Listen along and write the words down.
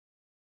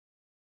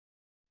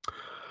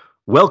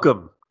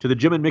Welcome to the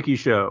Jim and Mickey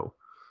Show.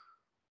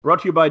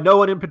 Brought to you by no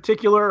one in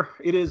particular.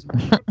 It is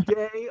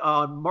midday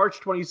on March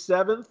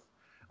 27th.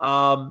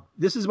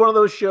 This is one of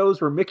those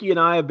shows where Mickey and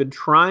I have been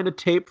trying to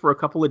tape for a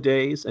couple of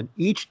days, and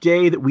each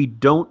day that we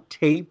don't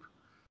tape,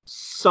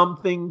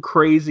 something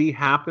crazy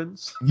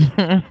happens.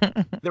 They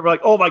were like,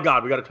 oh my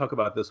God, we got to talk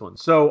about this one.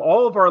 So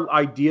all of our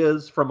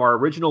ideas from our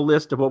original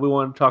list of what we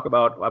wanted to talk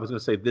about, I was going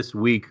to say this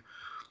week,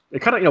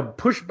 it kind of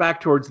pushed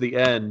back towards the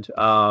end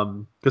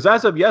because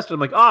as of yesterday, I'm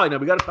like,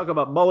 we got to talk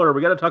about Mueller,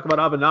 we got to talk about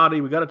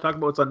Avenatti, we got to talk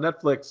about what's on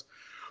Netflix.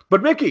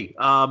 But Mickey,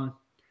 what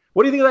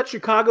do you think of that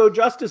Chicago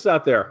justice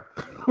out there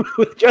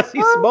with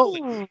Jesse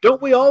Smollett?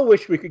 Don't we all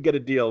wish we could get a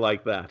deal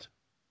like that?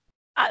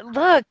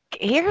 Look,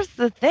 here's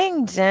the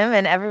thing, Jim,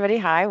 and everybody.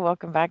 Hi,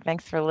 welcome back.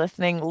 Thanks for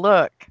listening.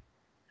 Look,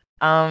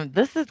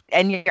 this is,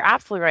 and you're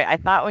absolutely right. I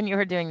thought when you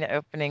were doing the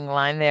opening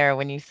line there,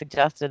 when you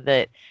suggested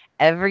that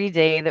every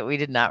day that we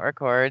did not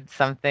record,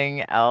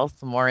 something else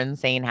more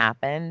insane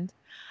happened.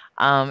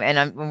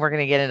 And we're going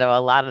to get into a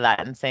lot of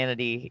that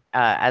insanity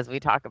as we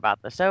talk about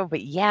the show.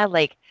 But yeah,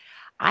 like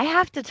I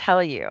have to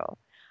tell you,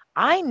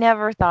 I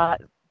never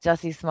thought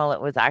Jussie Smollett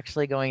was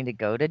actually going to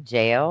go to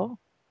jail.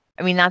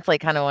 I mean, that's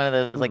like kind of one of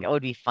those like, oh,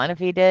 it'd be fun if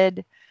he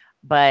did,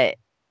 but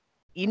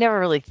you never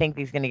really think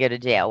he's going to go to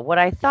jail. What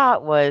I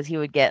thought was he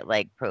would get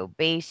like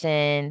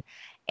probation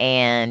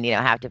and,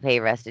 have to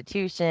pay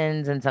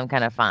restitutions and some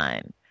kind of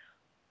fine.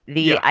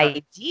 The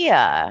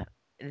idea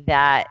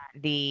that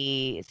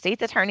the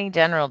state's attorney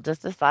general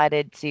just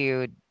decided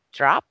to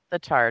drop the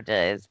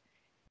charges,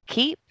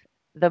 keep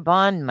the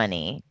bond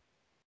money,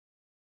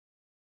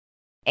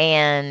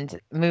 and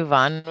move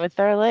on with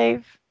their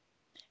life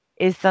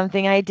is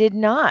something I did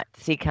not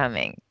see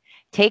coming.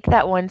 Take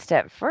that one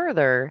step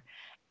further,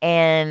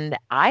 and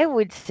I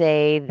would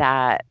say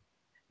that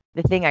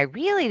the thing I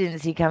really didn't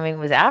see coming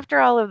was after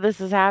all of this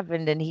has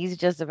happened and he's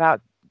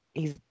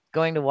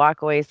going to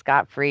walk away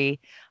scot-free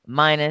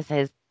minus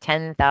his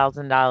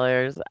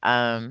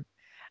 $10,000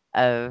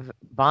 of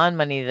bond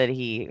money that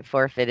he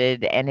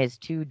forfeited and his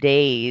 2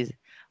 days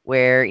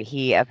where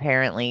he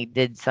apparently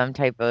did some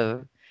type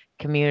of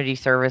community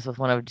service with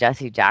one of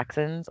Jesse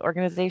Jackson's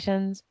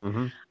organizations.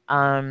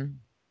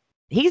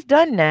 He's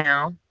done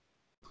now.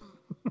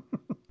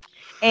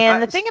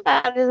 And the thing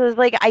about it is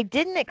like, I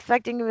didn't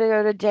expect him to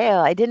go to jail.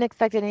 I didn't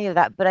expect any of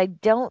that, but I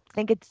don't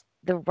think it's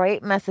the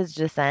right message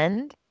to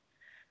send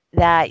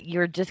that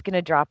you're just going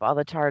to drop all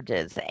the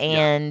charges.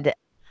 And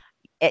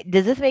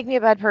does this make me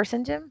a bad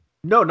person, Jim?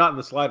 No, not in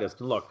the slightest.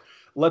 And look,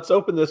 let's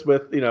open this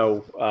with,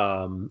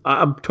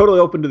 I'm totally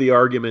open to the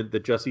argument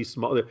that Jussie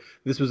Smollett,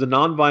 this was a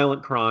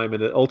nonviolent crime,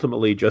 and that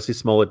ultimately Jussie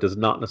Smollett does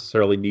not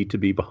necessarily need to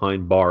be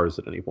behind bars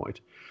at any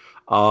point.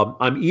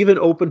 I'm even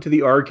open to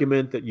the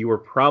argument that you were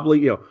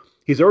probably,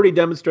 he's already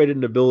demonstrated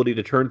an ability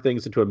to turn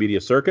things into a media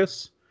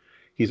circus.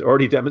 He's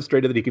already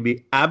demonstrated that he can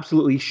be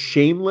absolutely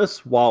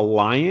shameless while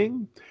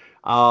lying.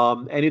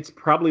 And it's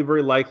probably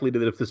very likely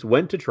that if this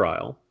went to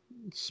trial,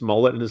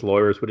 Smollett and his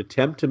lawyers would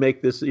attempt to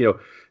make this,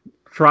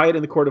 try it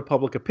in the court of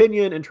public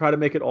opinion and try to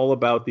make it all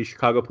about the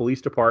Chicago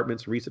Police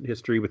Department's recent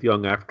history with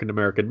young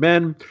African-American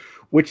men,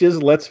 which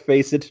is, let's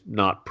face it,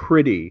 not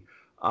pretty.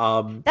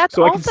 That's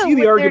so I can see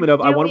the argument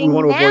of we want to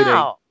avoid a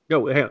no.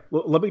 Hang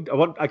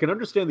on, I can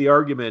understand the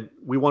argument.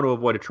 We want to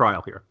avoid a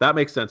trial here. That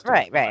makes sense to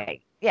me.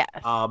 Right. Yes.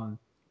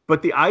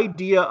 But the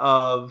idea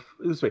of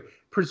this way,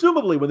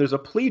 presumably when there's a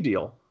plea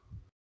deal,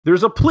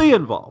 there's a plea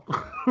involved,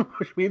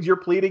 which means you're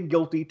pleading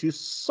guilty to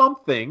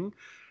something.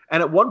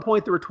 And at one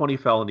point, there were 20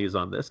 felonies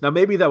on this. Now,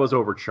 maybe that was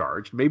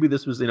overcharged. Maybe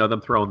this was,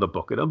 them throwing the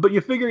book at him. But you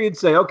figure you'd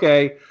say,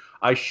 okay,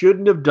 I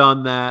shouldn't have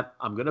done that.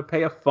 I'm going to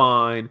pay a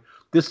fine.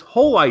 This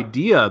whole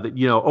idea that,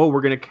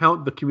 we're going to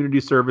count the community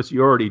service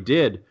you already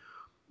did.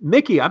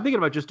 Mickey, I'm thinking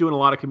about just doing a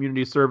lot of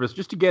community service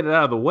just to get it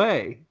out of the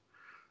way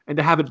and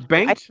to have it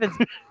banked, for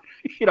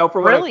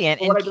brilliant.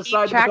 when I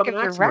decide to become an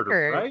axe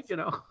murderer, right?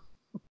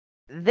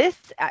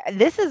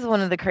 This is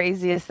one of the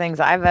craziest things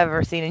I've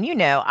ever seen.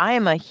 And I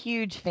am a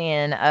huge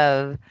fan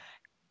of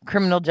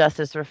criminal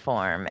justice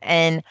reform.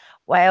 And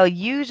while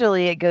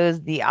usually it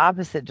goes the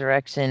opposite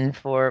direction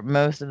for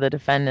most of the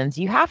defendants,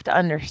 you have to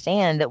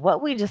understand that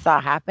what we just saw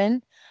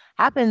happens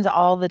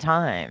all the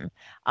time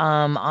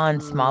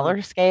on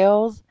smaller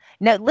scales.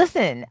 Now,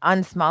 listen,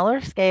 on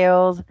smaller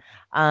scales,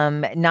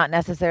 not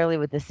necessarily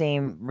with the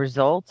same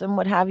results and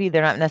what have you.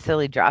 They're not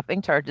necessarily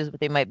dropping charges, but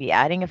they might be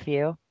adding a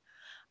few.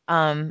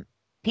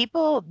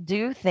 People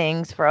do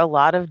things for a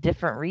lot of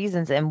different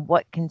reasons. And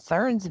what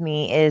concerns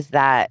me is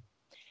that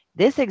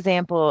this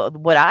example,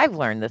 what I've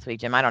learned this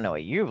week, Jim, I don't know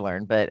what you've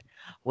learned, but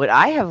what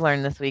I have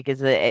learned this week is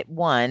that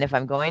one, if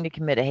I'm going to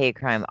commit a hate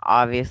crime,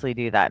 obviously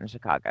do that in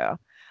Chicago.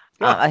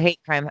 A hate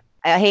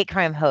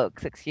crime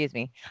hoax, excuse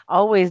me.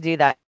 Always do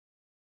that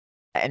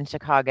in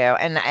Chicago.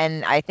 And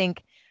I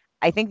think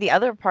the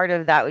other part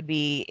of that would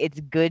be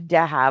it's good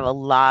to have a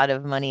lot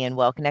of money and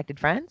well-connected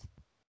friends.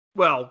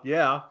 Well,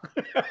 yeah.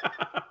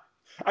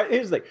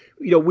 Here's the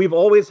thing, we've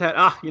always had,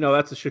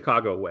 that's the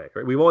Chicago way,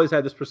 right? We've always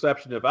had this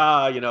perception of,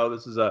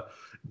 this is a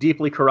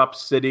deeply corrupt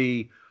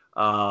city.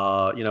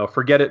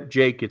 Forget it,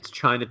 Jake. It's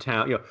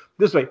Chinatown.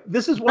 This way.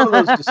 This is one of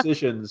those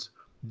decisions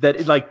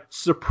that like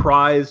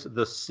surprise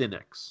the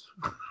cynics,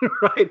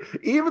 right?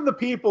 Even the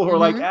people who are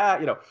like,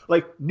 Mhm.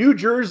 like New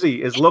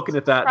Jersey is It looking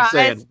at that and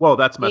saying, surprised "Whoa,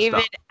 that's messed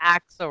David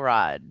up."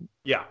 Axelrod.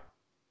 Yeah. Uh,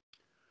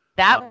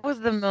 That was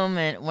the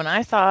moment when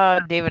I saw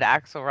David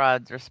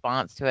Axelrod's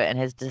response to it and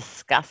his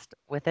disgust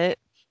with it.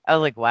 I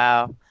was like,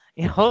 "Wow,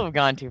 you'll have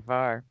gone too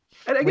far."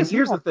 and I When guess you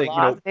here's the have thing.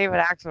 lost David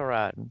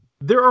Axelrod.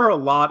 There are a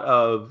lot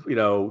of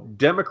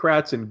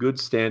Democrats in good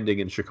standing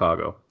in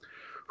Chicago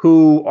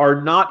who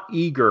are not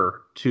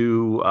eager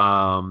to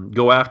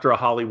go after a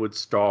Hollywood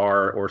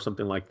star or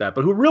something like that,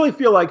 but who really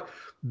feel like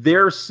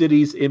their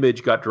city's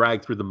image got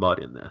dragged through the mud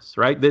in this,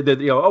 right?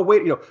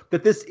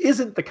 That this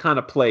isn't the kind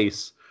of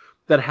place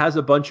that has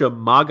a bunch of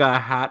MAGA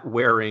hat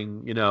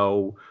wearing,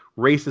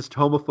 racist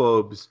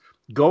homophobes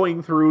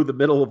going through the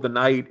middle of the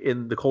night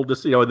in the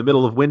coldest, in the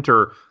middle of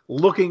winter,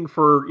 looking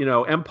for,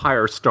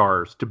 Empire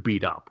stars to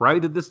beat up,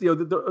 right? That this,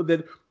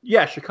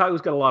 yeah, Chicago's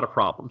got a lot of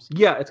problems.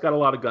 Yeah, it's got a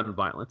lot of gun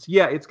violence.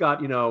 Yeah, it's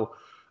got,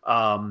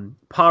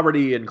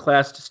 poverty and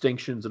class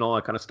distinctions and all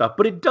that kind of stuff.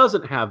 But it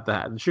doesn't have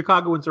that. And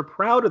Chicagoans are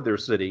proud of their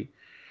city,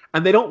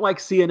 and they don't like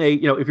seeing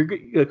if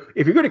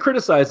you're going to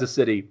criticize the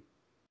city,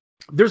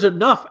 there are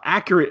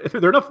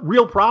enough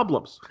real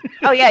problems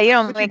Oh, yeah, you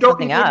don't that you make don't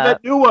need something to up.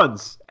 invent new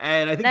ones.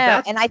 And I think No,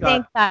 that's and what's I got.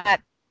 think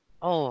that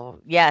oh,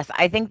 yes,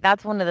 I think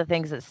that's one of the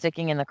things that's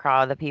sticking in the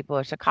craw of the people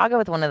of Chicago.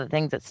 It's one of the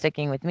things that's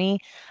sticking with me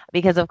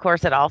because, of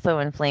course, it also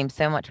inflamed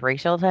so much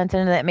racial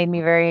tension that made me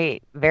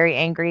very, very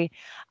angry.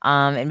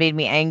 It made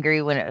me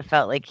angry when it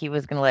felt like he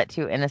was going to let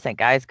two innocent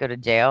guys go to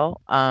jail.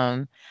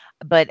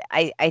 But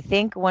I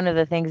think one of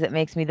the things that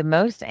makes me the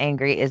most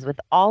angry is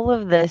with all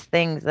of this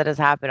things that has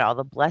happened, all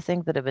the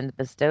blessings that have been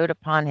bestowed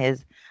upon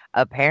his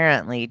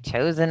apparently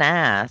chosen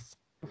ass.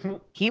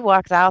 He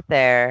walks out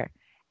there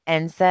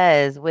and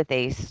says with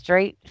a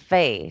straight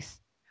face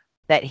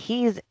that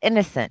he's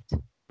innocent.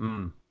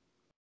 Mm,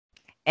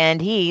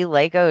 And he,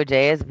 like OJ,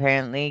 is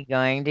apparently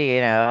going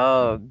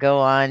to, go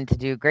on to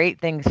do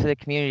great things for the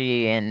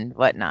community and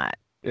whatnot.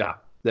 yeah,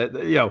 that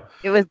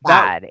It was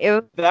that bad. It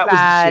was that was the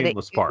bad.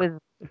 shameless It part.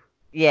 was,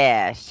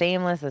 yeah,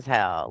 shameless as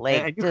hell.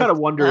 Like, And you kind of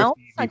just, wonder I if almost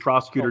the want to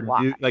prosecutor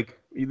watch. knew, like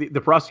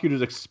the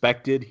prosecutors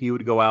expected he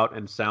would go out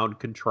and sound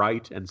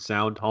contrite and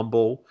sound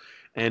humble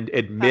and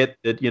admit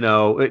that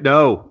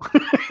no,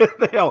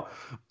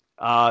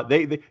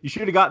 they you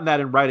should have gotten that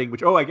in writing,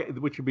 which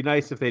would be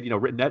nice if they'd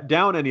written that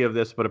down any of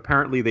this, but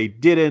apparently they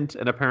didn't,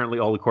 and apparently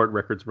all the court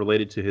records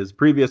related to his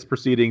previous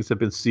proceedings have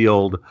been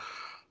sealed.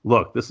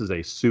 Look, this is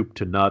a soup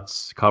to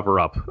nuts cover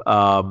up,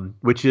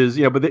 which is,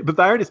 but the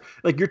irony is,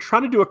 like, you're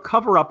trying to do a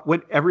cover up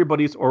when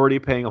everybody's already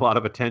paying a lot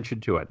of attention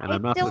to it, and I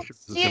I'm not so don't sure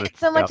this is see going to it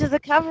so shake much out. as a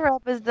cover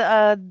up as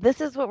this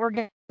is what we're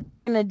going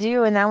to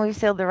do. And now we've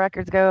sealed the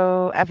records.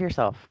 Go F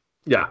yourself.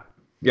 Yeah,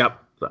 yep.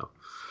 So,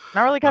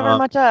 Not really covering uh,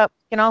 much up.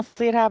 You can all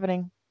see it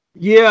happening.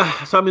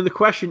 yeah. So, I mean, the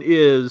question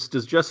is,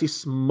 does Jesse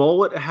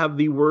Smollett have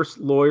the worst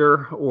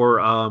lawyer, or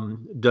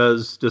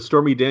does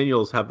Stormy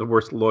Daniels have the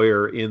worst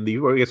lawyer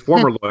or I guess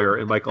former lawyer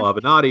in Michael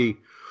Avenatti,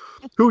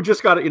 who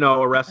just got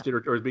arrested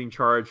or is being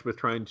charged with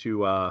trying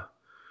to uh,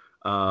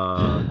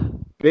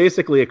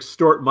 basically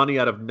extort money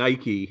out of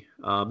Nike.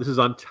 This is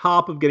on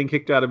top of getting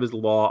kicked out of his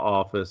law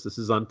office. This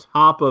is on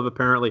top of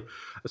apparently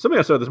something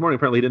I saw this morning.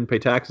 Apparently, he didn't pay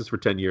taxes for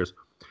 10 years.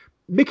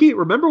 Mickey,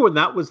 remember when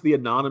that was the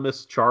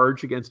anonymous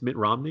charge against Mitt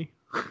Romney?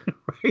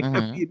 Right? I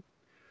Hmm.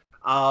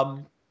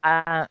 mean,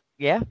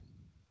 Yeah.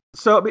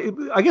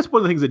 so I guess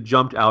one of the things that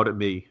jumped out at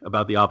me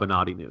about the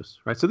Avenatti news,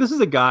 right? So this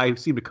is a guy who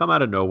seemed to come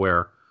out of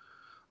nowhere.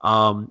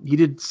 He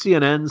did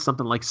CNN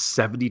something like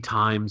 70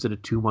 times in a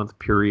 2-month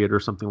period or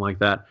something like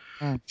that.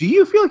 Mm. Do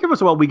you feel like every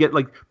once in a while we get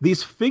like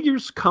these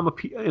figures come up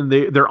and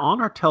they're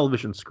on our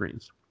television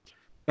screens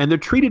and they're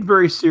treated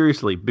very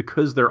seriously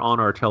because they're on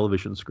our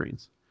television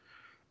screens?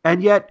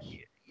 And yet,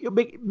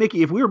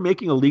 Mickey, if we were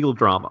making a legal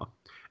drama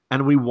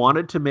and we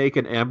wanted to make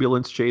an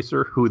ambulance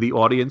chaser who the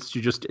audience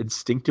should just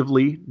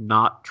instinctively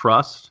not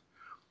trust,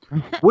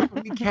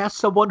 wouldn't we cast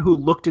someone who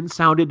looked and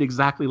sounded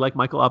exactly like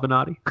Michael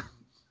Avenatti?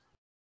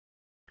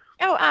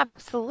 Oh,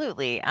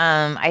 absolutely.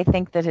 I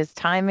think that his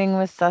timing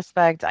was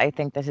suspect. I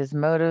think that his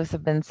motives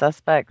have been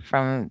suspect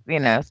from,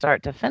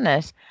 start to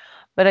finish.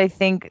 But I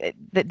think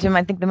that, Jim,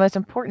 I think the most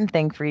important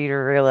thing for you to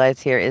realize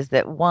here is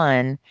that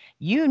one,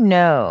 you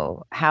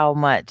know how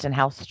much and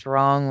how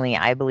strongly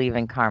I believe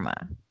in karma.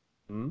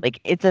 Hmm?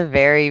 Like, it's a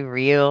very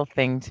real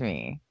thing to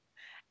me.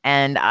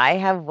 And I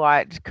have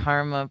watched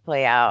karma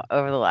play out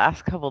over the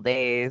last couple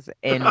days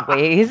in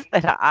ways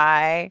that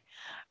I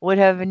would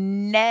have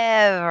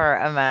never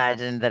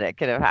imagined that it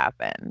could have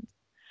happened.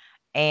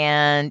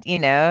 And,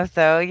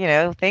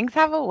 so, things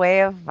have a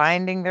way of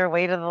finding their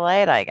way to the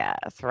light, I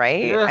guess,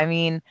 right? Yeah. I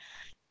mean,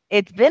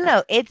 it's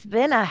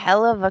been a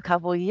hell of a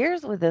couple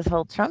years with this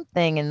whole Trump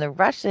thing and the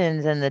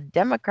Russians and the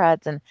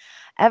Democrats and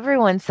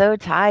everyone's so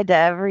tied to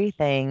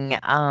everything.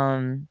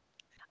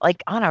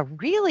 Like on a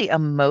really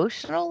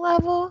emotional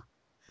level.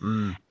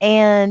 Mm.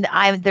 And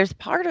there's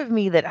part of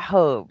me that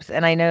hopes,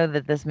 and I know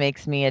that this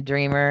makes me a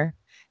dreamer,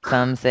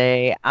 Some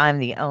say I'm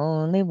the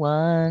only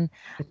one.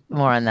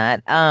 More on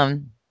that.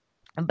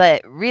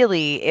 But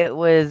really, it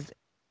was,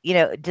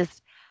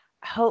 just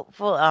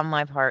hopeful on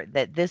my part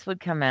that this would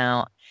come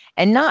out,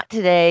 and not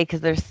today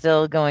because they're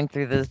still going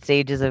through the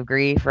stages of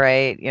grief,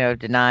 right?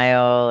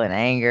 Denial and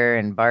anger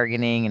and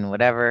bargaining and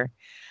whatever.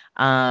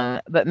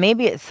 But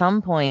maybe at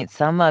some point,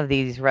 some of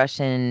these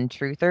Russian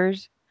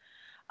truthers,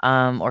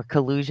 or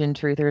collusion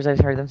truthers, I've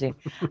heard them say,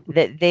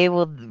 that they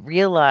will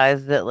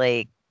realize that,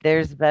 like,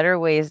 there's better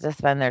ways to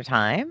spend their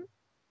time,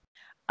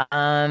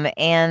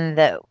 and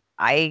that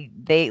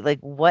they like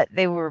what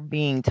they were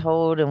being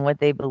told and what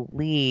they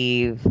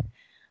believe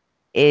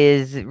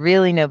is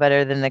really no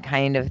better than the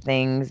kind of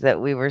things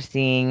that we were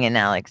seeing in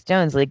Alex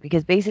Jones, like,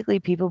 because basically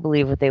people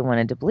believe what they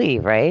wanted to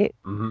believe, right?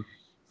 Mm-hmm.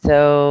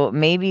 So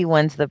maybe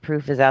once the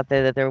proof is out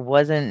there that there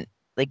wasn't,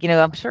 like,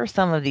 I'm sure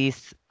some of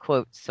these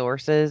quote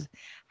sources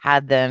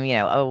had them,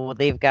 oh, well,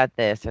 they've got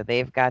this or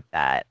they've got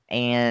that,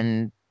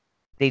 and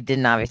they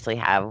didn't obviously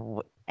have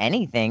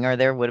anything, or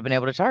they would have been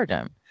able to charge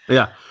them.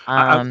 Yeah,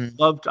 I Um,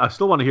 loved. I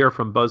still want to hear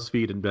from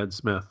BuzzFeed and Ben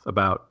Smith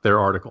about their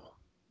article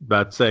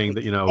about saying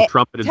that Eh,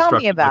 Trump had tell me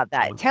instructed about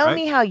that. everyone, Tell right?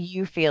 me how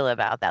you feel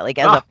about that, like,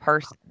 as a Ah,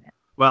 person,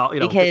 well, okay,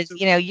 because,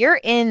 so you're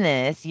in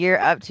this, you're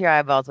up to your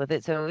eyeballs with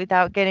it, so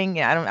without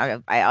getting,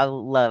 I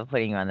love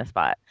putting you on the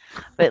spot.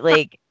 But,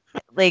 like,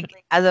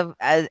 as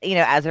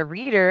a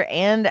reader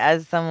and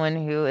as someone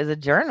who is a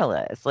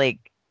journalist, like,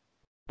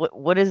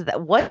 what is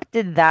that? What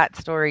did that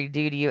story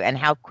do to you, and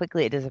how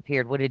quickly it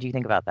disappeared? What did you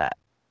think about that?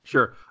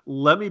 sure.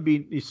 Let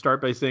me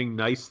start by saying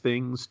nice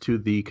things to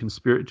the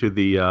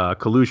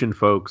collusion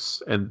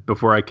folks, and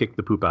before I kick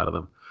the poop out of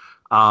them.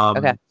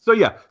 Okay. So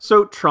yeah,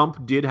 so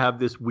Trump did have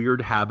this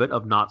weird habit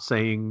of not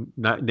saying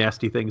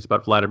nasty things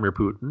about Vladimir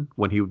Putin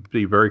when he would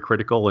be very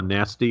critical and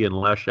nasty and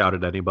lash out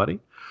at anybody.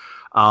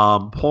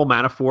 Paul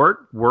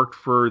Manafort worked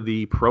for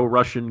the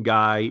pro-Russian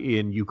guy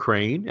in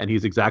Ukraine, and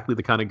he's exactly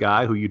the kind of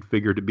guy who you'd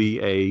figure to be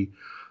a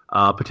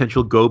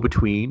potential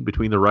go-between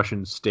between the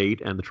Russian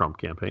state and the Trump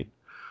campaign.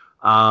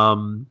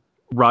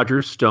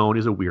 Roger Stone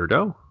is a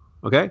weirdo.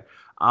 Okay.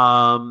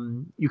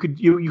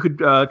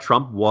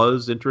 Trump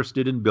was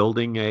interested in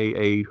building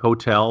a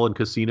hotel and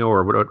casino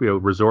or whatever,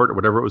 resort or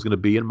whatever it was going to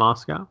be in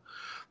Moscow.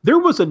 There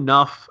was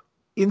enough,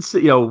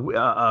 don't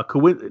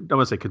want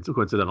to say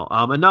coincidental,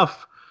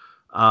 enough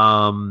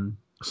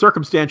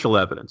circumstantial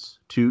evidence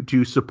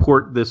to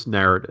support this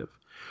narrative.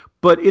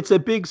 But it's a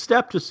big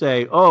step to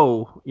say,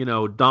 oh,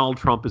 Donald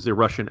Trump is a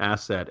Russian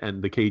asset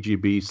and the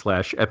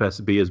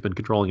KGB/FSB has been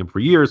controlling him for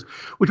years,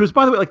 which was,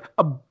 by the way, like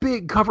a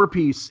big cover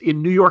piece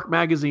in New York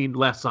Magazine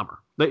last summer.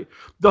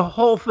 The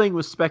whole thing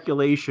was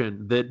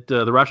speculation that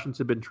the Russians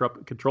have been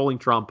controlling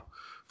Trump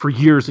for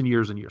years and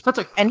years and years. That's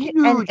a And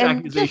huge just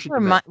accusation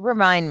to make.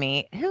 remind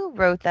me, who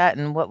wrote that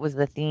and what was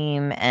the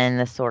theme and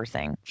the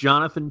sourcing?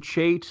 Jonathan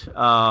Chait,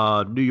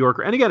 New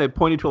Yorker, and again, it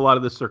pointed to a lot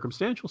of this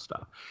circumstantial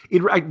stuff.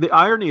 The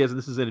irony is, and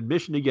this is an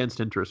admission against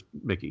interest,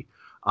 Mickey.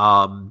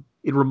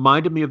 It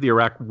reminded me of the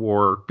Iraq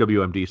War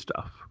WMD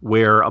stuff,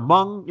 where I don't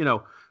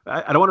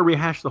want to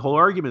rehash the whole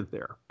argument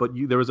there, but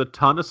there was a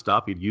ton of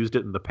stuff. He'd used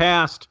it in the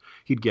past.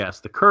 He'd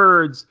gassed the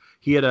Kurds.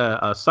 He had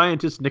a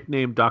scientist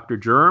nicknamed Dr.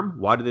 Germ.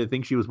 Why did they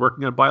think she was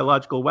working on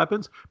biological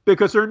weapons?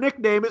 Because her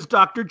nickname is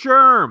Dr.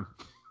 Germ.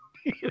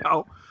 you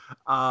know.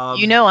 Um,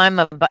 You know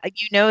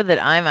that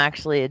I'm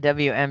actually a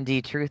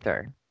WMD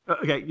truther.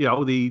 okay,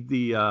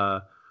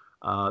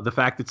 the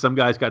fact that some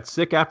guys got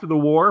sick after the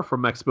war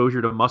from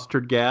exposure to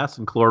mustard gas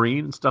and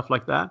chlorine and stuff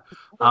like that.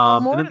 Well,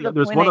 And more then to the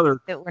there's point, one I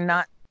think other.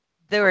 that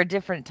there are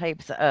different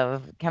types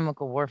of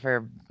chemical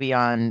warfare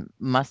beyond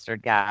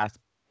mustard gas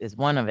is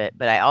one of it,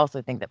 but I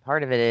also think that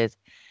part of it is,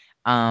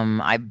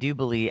 I do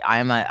believe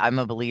I'm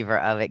a believer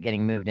of it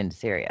getting moved into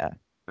Syria.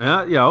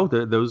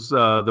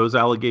 Those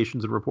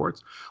allegations and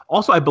reports.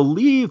 Also, I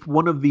believe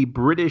one of the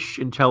British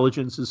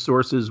intelligence's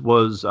sources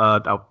was,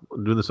 I'm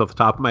doing this off the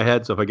top of my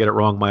head, so if I get it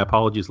wrong, my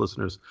apologies,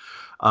 listeners.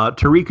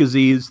 Tariq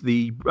Aziz,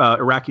 the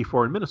Iraqi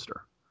foreign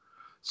minister.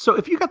 So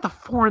if you got the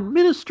foreign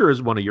minister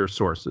as one of your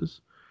sources,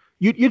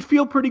 you'd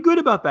feel pretty good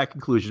about that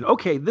conclusion.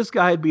 Okay, this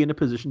guy would be in a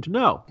position to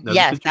know. Now, the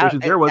Yes, situation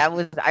there was, that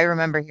was, I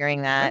remember hearing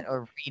right? that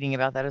or reading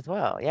about that as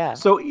well. Yeah.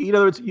 So,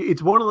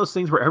 it's one of those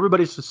things where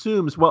everybody just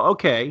assumes, well,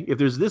 okay, if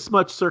there's this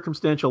much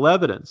circumstantial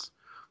evidence,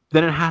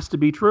 then it has to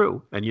be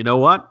true. And you know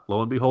what?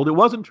 Lo and behold, it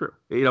wasn't true.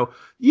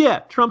 Yeah,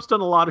 Trump's done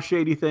a lot of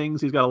shady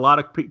things. He's got a lot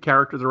of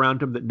characters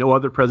around him that no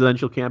other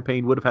presidential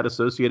campaign would have had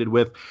associated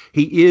with.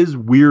 He is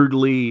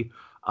weirdly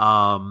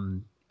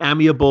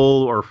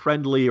amiable or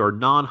friendly or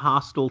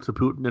non-hostile to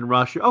Putin and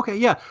Russia. Okay,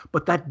 yeah,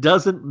 but that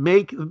doesn't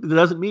mean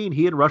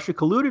he and Russia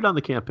colluded on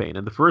the campaign.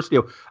 And the first,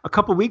 a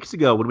couple of weeks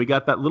ago when we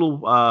got that little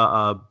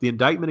the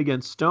indictment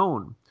against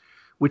Stone,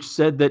 which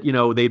said that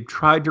they'd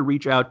tried to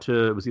reach out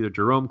to, it was either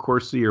Jerome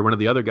Corsi or one of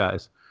the other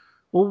guys.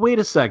 Well, wait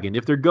a second.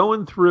 If they're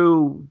going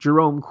through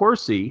Jerome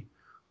Corsi,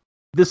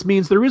 this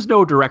means there is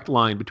no direct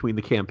line between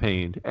the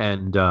campaign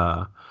and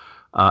that.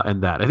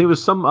 I think it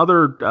was some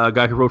other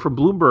guy who wrote from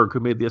Bloomberg who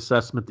made the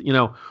assessment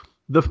that,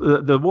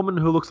 the woman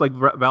who looks like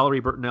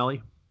Valerie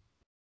Bertinelli.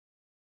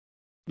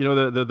 You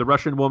know the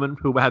Russian woman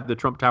who had the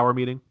Trump Tower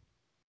meeting.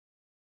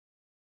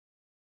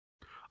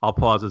 I'll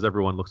pause as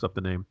everyone looks up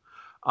the name.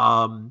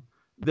 Um,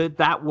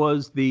 that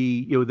was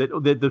the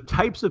the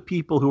types of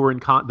people who were in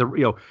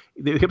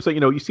they kept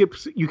saying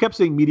you kept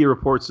seeing media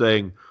reports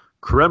saying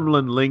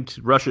Kremlin linked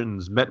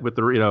Russians met with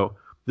the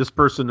this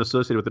person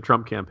associated with the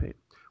Trump campaign.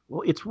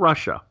 Well, it's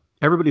Russia.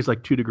 Everybody's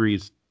like 2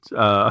 degrees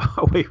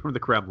away from the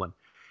Kremlin,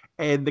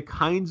 and the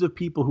kinds of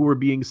people who were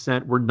being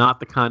sent were not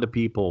the kind of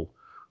people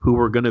who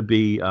were going to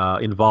be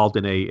involved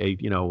in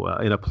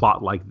in a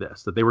plot like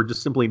this. That they were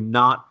just simply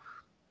not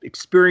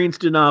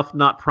experienced enough,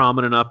 not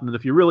prominent enough. And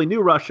if you really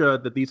knew Russia,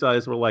 that these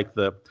guys were like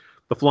the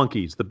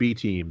flunkies, the B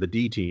team, the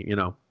D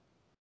team,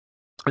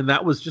 And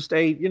that was just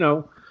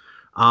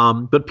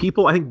but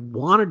people I think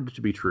wanted it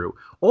to be true.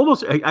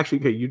 Almost actually,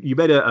 okay, you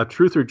made a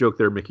truther joke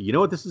there, Mickey. You know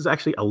what this is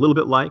actually a little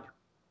bit like?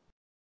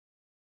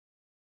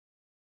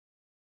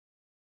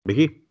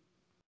 Mickey?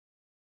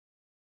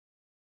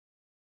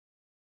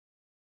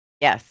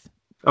 Yes.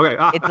 Okay.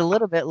 It's a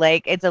little bit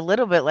like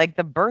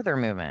the birther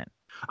movement.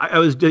 I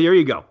was there.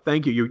 You go.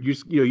 Thank you.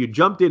 You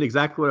jumped in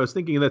exactly what I was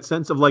thinking. In that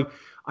sense of like,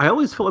 I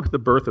always feel like with the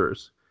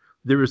birthers,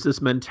 there is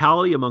this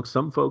mentality among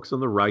some folks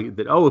on the right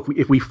that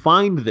if we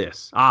find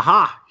this,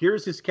 aha,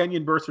 here's his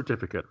Kenyan birth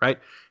certificate, right?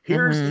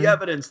 Here's the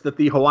evidence that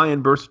the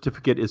Hawaiian birth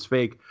certificate is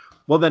fake.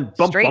 Well, then,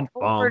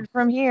 straightforward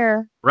from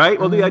here, right?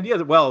 Well, the idea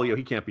is,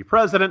 he can't be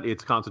president.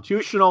 It's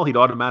constitutional. He'd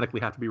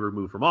automatically have to be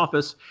removed from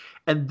office,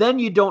 and then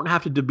you don't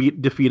have to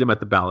defeat him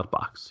at the ballot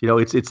box.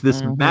 It's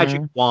this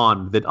magic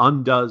wand that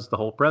undoes the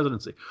whole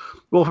presidency.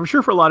 Well, I'm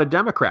sure for a lot of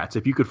Democrats,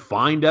 if you could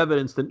find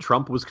evidence that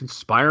Trump was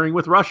conspiring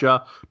with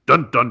Russia,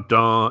 dun dun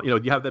dun,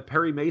 you have that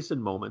Perry Mason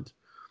moment,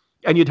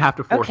 and you'd have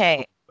to force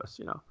office,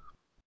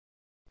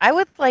 I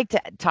would like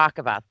to talk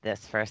about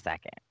this for a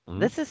second.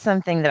 This is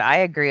something that I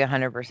agree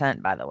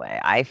 100%, by the way.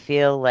 I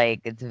feel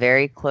like it's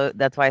very close.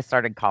 That's why I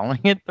started calling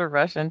it the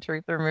Russian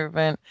truther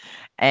movement.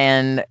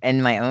 And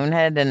in my own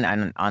head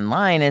and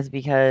online is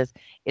because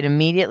it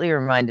immediately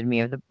reminded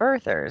me of the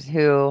birthers,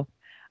 who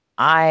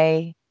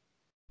I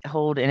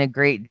hold in a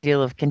great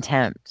deal of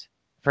contempt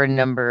for a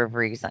number of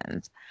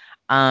reasons.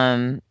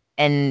 And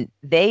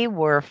they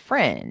were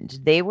fringe.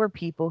 They were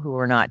people who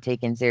were not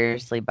taken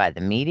seriously by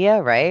the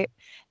media, right?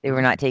 They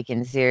were not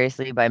taken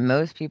seriously by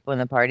most people in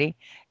the party.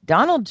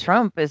 Donald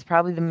Trump is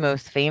probably the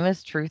most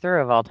famous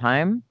truther of all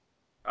time.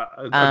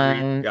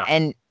 Agreed.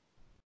 Yeah.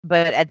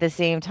 But at the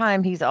same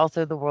time, he's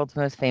also the world's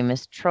most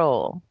famous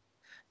troll.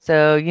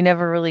 So you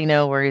never really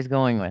know where he's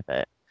going with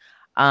it.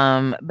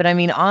 But I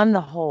mean, on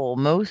the whole,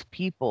 most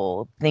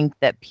people think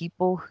that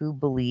people who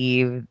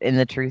believe in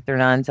the truth or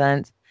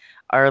nonsense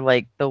are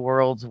like the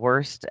world's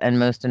worst and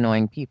most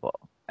annoying people.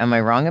 Am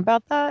I wrong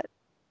about that?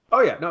 Oh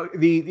yeah, no,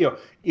 it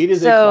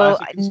is a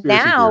classic conspiracy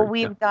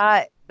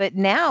theory.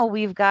 Now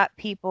we've got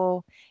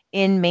people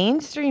in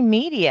mainstream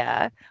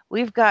media.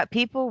 We've got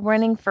people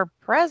running for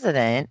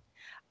president.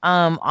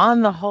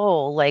 On the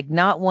whole, like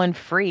not one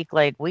freak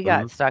like we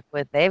got stuck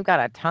with. They've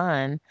got a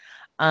ton.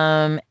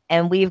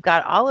 And we've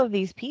got all of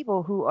these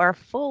people who are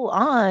full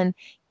on,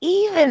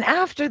 even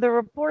after the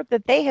report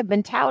that they have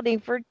been touting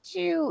for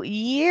 2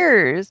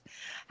 years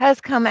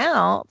has come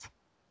out.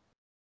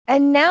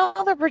 And now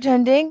they're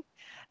pretending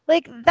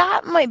like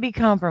that might be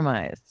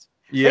compromised.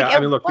 Yeah,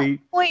 like, at what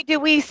point do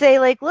we say,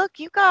 like, look,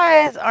 you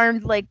guys are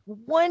like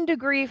 1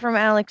 degree from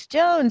Alex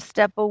Jones,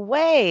 step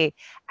away.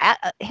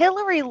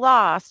 Hillary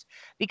lost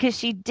because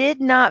she did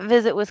not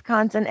visit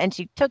Wisconsin and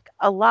she took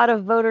a lot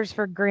of voters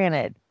for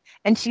granted.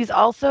 And she's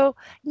also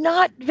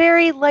not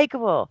very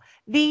likable.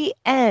 The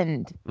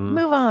end.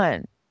 Move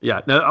on.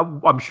 Yeah,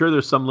 no, I'm sure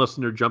there's some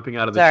listener jumping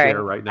out of the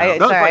chair right now.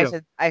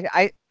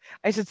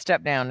 I should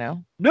step down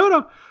now.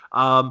 No.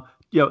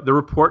 The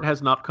report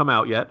has not come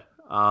out yet.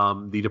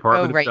 The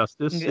Department of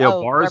Justice,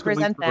 Barr is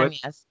going through it.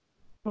 Yes.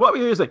 Well,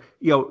 here's the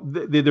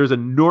thing, there's an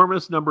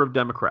enormous number of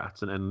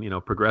Democrats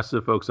and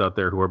progressive folks out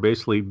there who are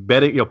basically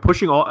betting,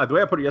 pushing all. The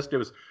way I put it yesterday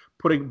was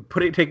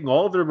taking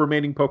all of their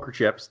remaining poker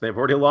chips. They've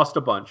already lost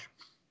a bunch,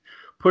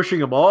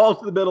 pushing them all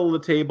to the middle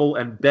of the table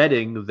and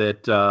betting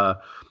that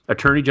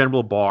Attorney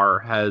General Barr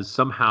has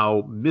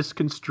somehow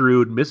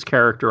misconstrued,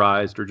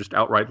 mischaracterized, or just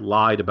outright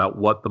lied about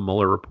what the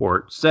Mueller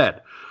report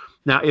said.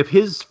 Now, if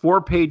his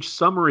 4-page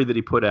summary that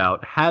he put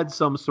out had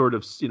some sort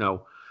of,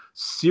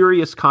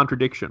 serious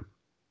contradiction,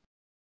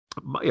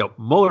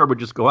 Mueller would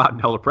just go out and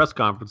hold a press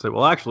conference and say,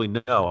 well, actually,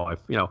 no,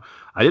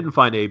 I didn't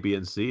find A, B,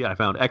 and C. I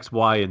found X,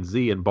 Y, and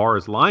Z, and Barr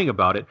is lying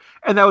about it.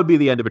 And that would be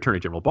the end of Attorney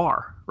General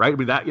Barr, right? I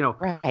mean,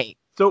 right.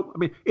 So, I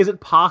mean, is it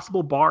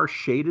possible Barr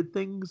shaded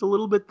things a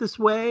little bit this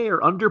way or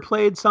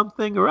underplayed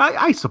something? Or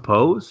I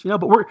suppose,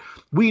 but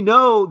we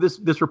know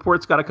this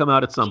report's got to come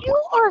out at some point.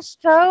 You are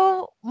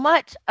so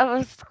much of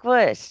a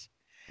squish.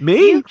 Me?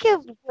 You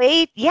give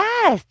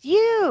yes,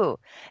 you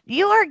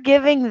are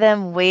giving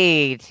them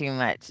way too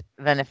much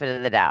benefit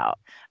of the doubt.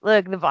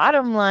 Look, the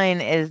bottom line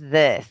is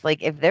this.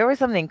 Like, if there was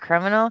something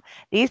criminal,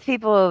 these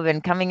people have been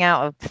coming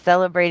out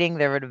celebrating.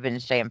 There would have been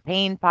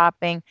champagne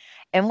popping.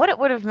 And what it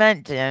would have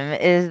meant, Jim,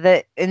 is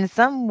that in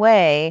some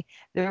way,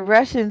 the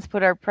Russians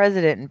put our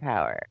president in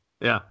power.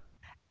 Yeah,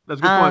 that's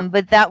a good point.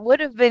 But that would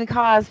have been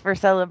cause for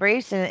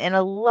celebration in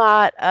a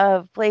lot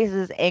of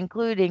places,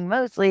 including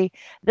mostly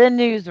the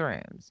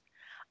newsrooms.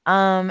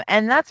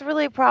 And that's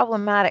really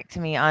problematic to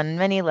me on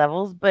many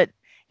levels. But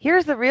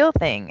here's the real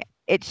thing: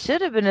 it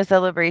should have been a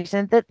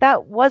celebration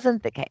that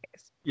wasn't the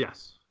case.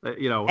 Yes,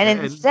 And and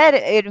instead,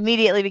 it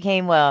immediately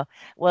became, well,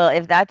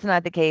 if that's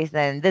not the case,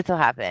 then this'll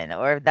happen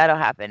or that'll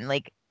happen.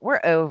 Like,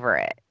 we're over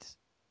it.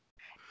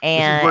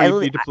 this is And where at you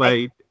lea need to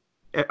play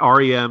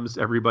REM's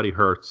 "Everybody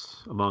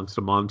Hurts" amongst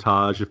a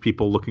montage of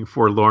people looking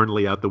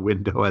forlornly out the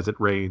window as it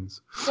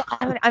rains. well,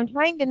 I'm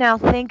trying to now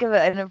think of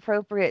an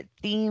appropriate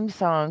theme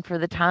song for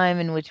the time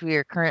in which we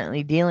are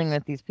currently dealing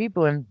with these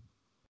people, and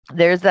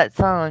there's that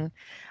song,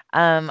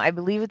 I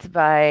believe it's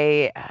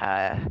by,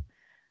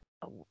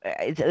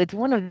 it's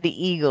one of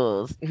the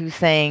Eagles who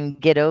sang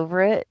 "Get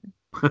Over It."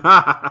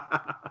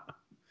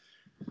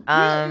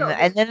 Yeah,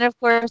 And then, of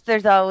course,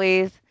 there's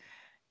always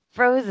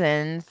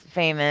Frozen's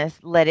famous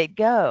 "Let It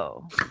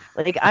Go."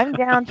 Like, I'm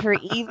down for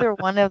either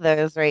one of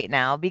those right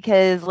now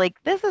because,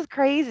 like, this is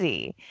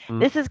crazy. mm,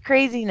 This is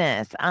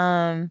craziness.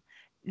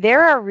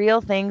 There are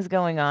real things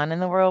going on in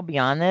the world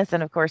beyond this,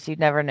 and of course, you'd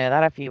never know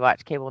that if you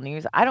watch cable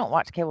news. I don't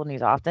watch cable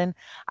news often.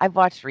 I've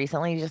watched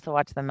recently just to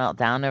watch the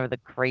meltdown over the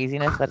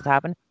craziness that has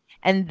happened.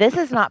 And this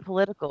is not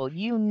political.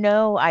 You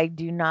know, I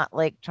do not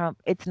like Trump.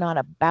 It's not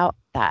about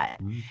that.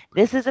 mm,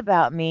 This is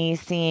about me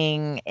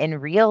seeing in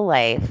real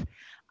life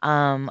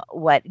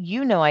what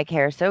you know I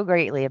care so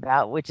greatly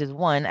about, which is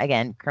one,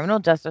 again, criminal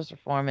justice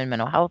reform and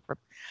mental health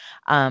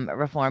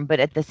reform. But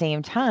at the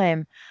same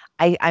time,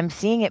 I'm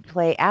seeing it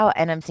play out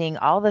and I'm seeing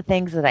all the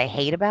things that I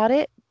hate about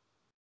it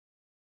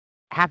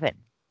happen.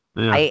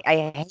 yeah.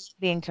 I hate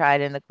being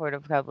tried in the court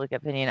of public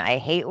opinion. I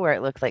hate where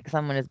it looks like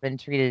someone has been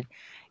treated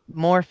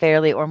more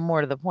fairly or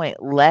more to the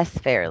point, less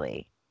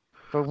fairly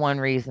for one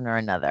reason or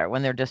another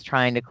when they're just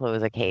trying to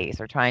close a case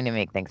or trying to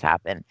make things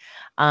happen.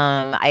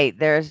 I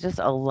there's just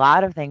a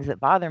lot of things that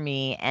bother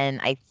me, and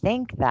I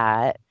think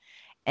that,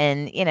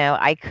 and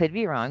I could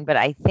be wrong, but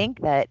I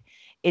think that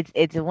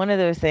it's one of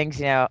those things.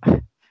 Do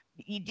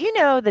you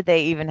know that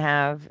they even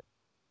have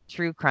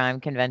true crime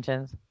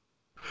conventions?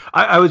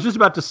 I was just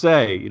about to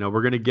say,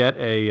 we're going to get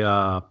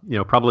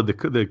probably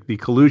the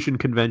collusion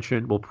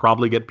convention. We'll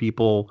probably get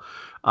people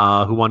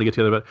who want to get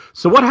together. But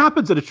so, what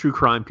happens at a true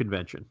crime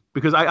convention?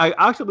 Because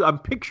I'm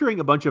picturing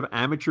a bunch of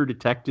amateur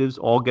detectives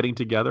all getting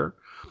together,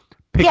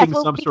 Yes, picking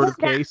well, some sort because of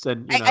case,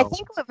 and I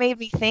think what made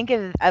me think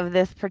of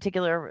this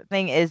particular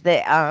thing is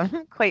that,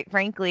 quite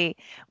frankly,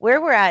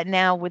 where we're at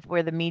now with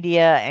where the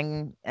media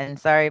and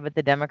sorry, but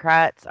the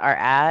Democrats are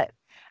at,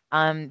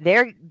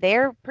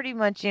 they're pretty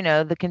much,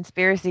 the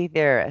conspiracy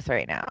theorists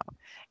right now.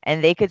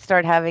 And they could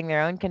start having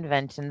their own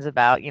conventions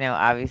about,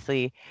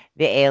 obviously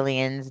the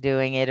aliens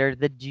doing it or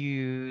the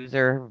Jews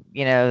or,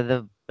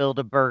 the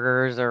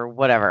Bilderbergers or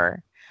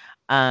whatever.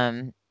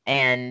 And,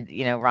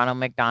 Ronald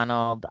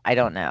McDonald, I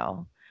don't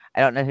know. I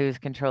don't know who's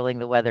controlling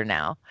the weather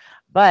now.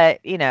 But,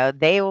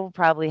 they will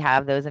probably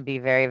have those and be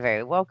very,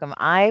 very welcome.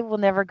 I will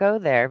never go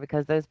there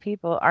because those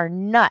people are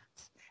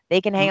nuts.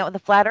 They can hang out with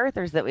the flat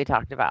earthers that we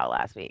talked about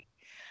last week.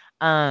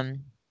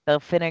 Um, they'll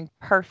fit in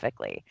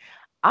perfectly.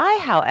 I,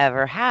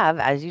 however, have,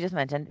 as you just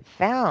mentioned,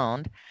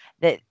 found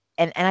that,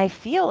 and I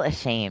feel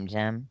ashamed,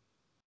 Jim.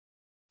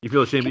 you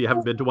feel ashamed that you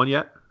haven't People been to one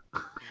yet.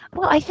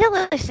 Well, I feel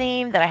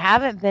ashamed that I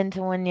haven't been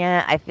to one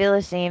yet. I feel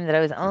ashamed that I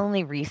was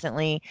only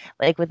recently,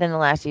 like within the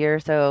last year or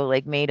so,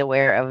 like made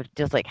aware of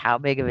just like how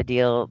big of a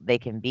deal they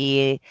can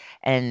be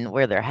and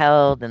where they're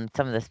held and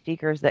some of the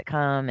speakers that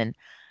come. And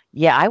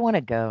yeah, I want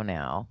to go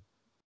now.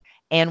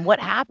 And what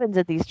happens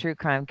at these true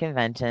crime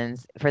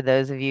conventions, for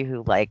those of you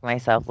who, like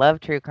myself, love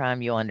true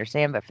crime, you'll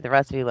understand. But for the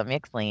rest of you, let me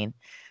explain.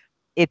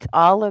 It's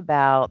all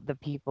about the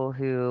people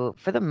who,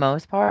 for the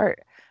most part,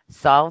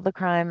 solve the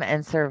crime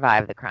and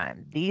survive the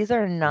crime. These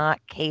are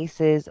not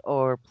cases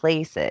or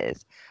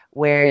places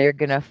where you're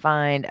going to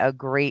find a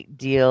great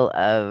deal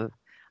of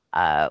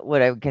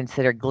what I would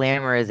consider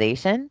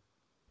glamorization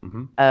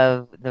Mm-hmm.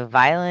 of the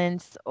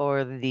violence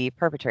or the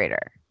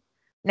perpetrator.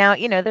 Now,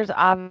 there's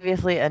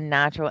obviously a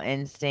natural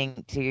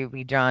instinct to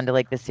be drawn to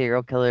like the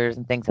serial killers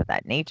and things of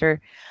that nature.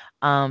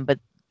 But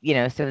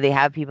so they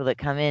have people that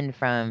come in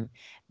from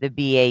the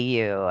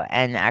BAU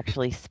and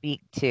actually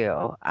speak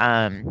to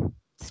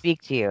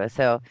you.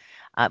 So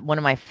one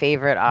of my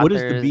favorite What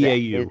is the authors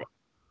is BAU?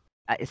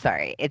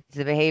 sorry,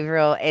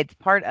 it's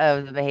part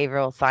of the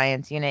behavioral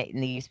science unit,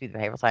 and they used to be the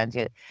behavioral science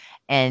unit,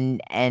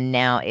 and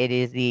now it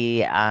is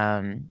the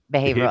behavioral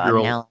Behavioral.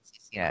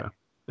 analysis unit. Okay.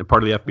 And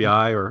part of the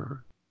FBI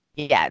or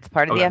Yeah, it's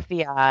part of the okay.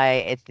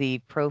 FBI. It's the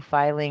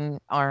profiling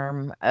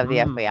arm of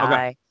the Okay.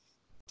 FBI.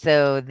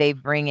 So they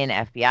bring in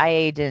FBI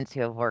agents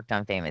who have worked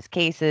on famous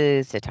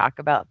cases to talk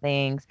about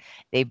things.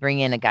 They bring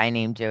in a guy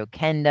named Joe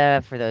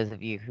Kenda. For those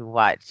of you who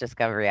watch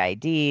Discovery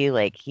ID,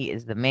 like he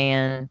is the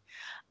man.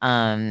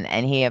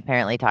 And he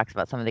apparently talks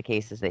about some of the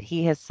cases that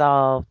he has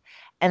solved.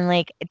 And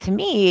like to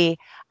me,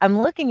 I'm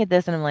looking at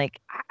this and I'm like,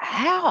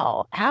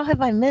 how? How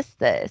have I missed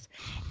this?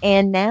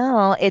 And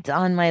now it's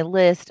on my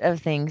list of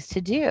things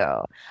to do.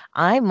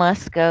 I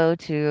must go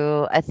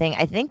to a thing.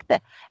 I think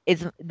that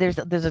it's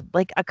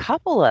like a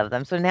couple of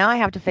them. So now I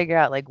have to figure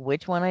out like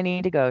which one I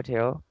need to go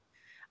to.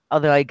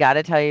 Although I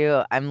gotta tell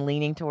you, I'm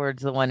leaning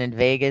towards the one in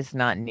Vegas,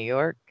 not New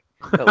York,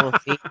 but we'll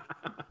see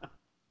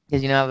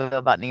because you know how I feel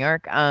about New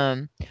York.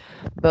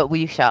 But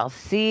we shall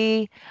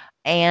see.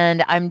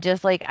 And I'm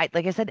just like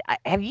I said,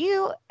 have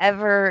you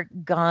ever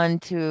gone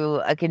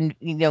to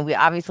we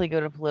obviously go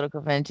to political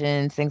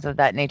conventions, things of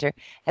that nature.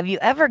 Have you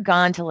ever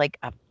gone to like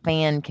a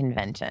fan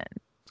convention?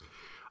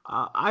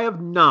 I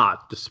have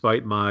not,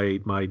 despite my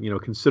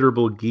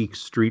considerable geek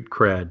street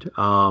cred.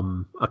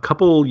 A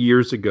couple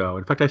years ago,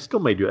 in fact, I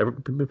still may do.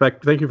 In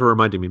fact, thank you for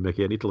reminding me,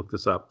 Mickey. I need to look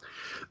this up.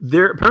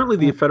 There apparently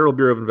the Mm. Federal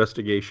Bureau of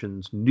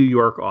Investigation's New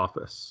York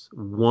office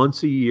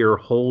once a year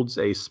holds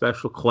a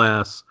special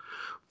class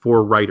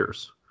for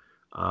writers.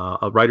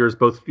 Writers,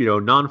 both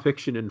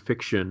nonfiction and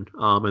fiction,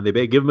 and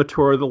they give them a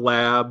tour of the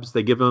labs.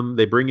 They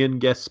bring in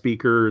guest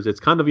speakers. It's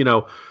kind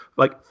of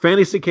like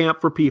fantasy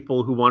camp for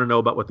people who want to know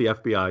about what the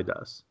FBI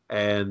does,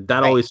 and that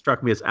Right. always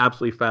struck me as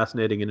absolutely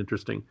fascinating and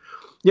interesting.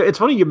 Yeah, it's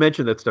funny you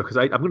mentioned that stuff because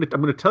I'm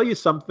gonna tell you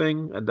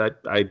something that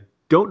I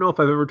don't know if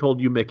I've ever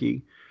told you,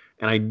 Mickey,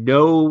 and I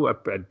doubt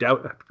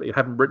I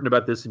haven't written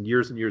about this in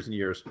years and years and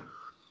years.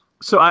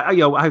 So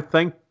I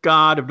thank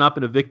God have not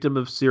been a victim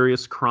of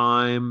serious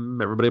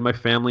crime. Everybody in my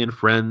family and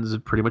friends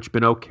have pretty much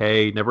been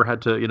okay. Never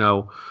had to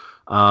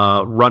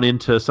run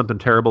into something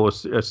terrible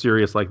or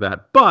serious like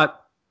that. But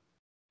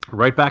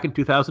right back in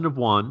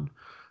 2001,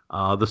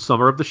 the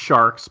summer of the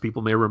sharks,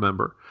 people may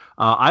remember.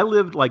 I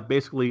lived like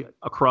basically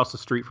across the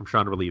street from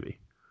Chandra Levy.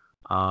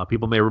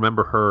 People may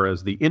remember her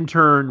as the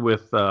intern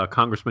with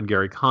Congressman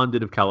Gary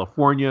Condit of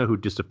California, who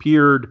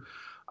disappeared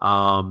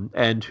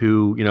and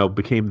who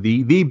became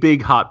the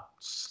big hot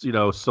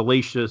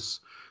salacious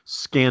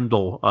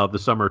scandal of the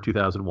summer of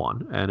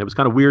 2001. And it was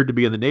kind of weird to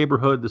be in the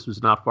neighborhood. This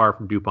was not far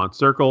from DuPont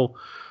Circle.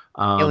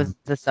 It Um, was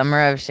the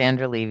summer of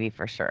Chandra Levy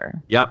for sure.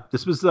 yeah,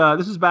 this was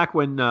back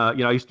when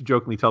I used to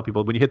jokingly tell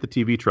people when you hit the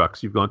TV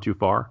trucks, you've gone too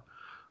far.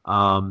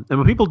 And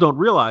what people don't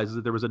realize is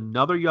that there was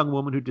another young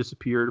woman who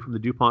disappeared from the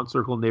DuPont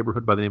Circle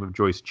neighborhood by the name of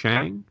Joyce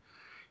Chang.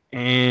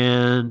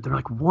 And there were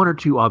like one or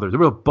two others. There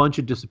were a bunch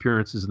of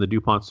disappearances in the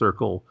DuPont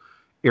Circle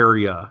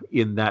area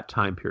in that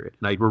time period.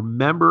 And I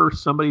remember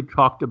somebody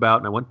talked about,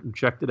 and I went and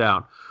checked it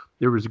out.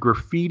 There was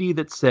graffiti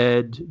that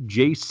said,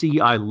 JC,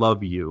 I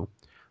love you,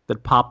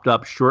 that popped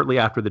up shortly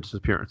after the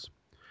disappearance.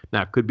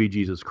 Now, it could be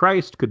Jesus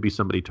Christ, could be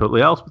somebody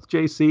totally else with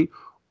JC,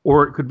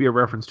 or it could be a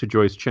reference to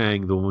Joyce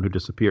Chang, the woman who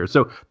disappeared.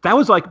 So that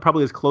was like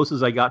probably as close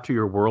as I got to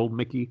your world,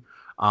 Mickey.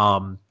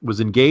 Was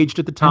engaged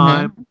at the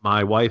time. Mhm.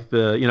 My wife,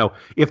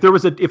 if there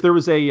was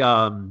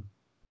a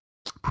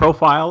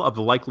profile of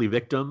the likely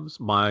victims,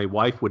 my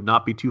wife would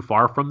not be too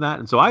far from that.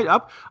 And so I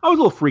was a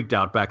little freaked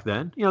out back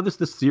then. This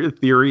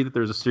theory that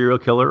there's a serial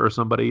killer or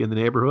somebody in the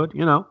neighborhood.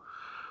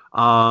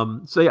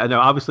 So yeah, no,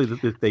 obviously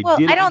they Well,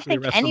 did I don't eventually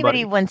think arrest anybody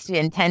somebody. wants to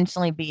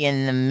intentionally be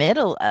in the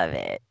middle of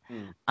it.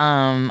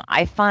 Mm,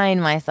 I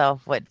find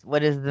myself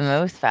what is the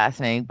most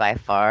fascinating by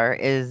far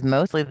is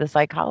mostly the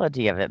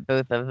psychology of it,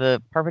 both of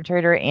the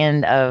perpetrator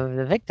and of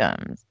the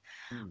victims.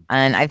 mm,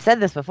 And I've said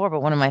this before,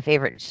 but one of my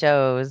favorite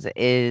shows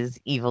is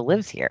Evil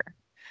Lives Here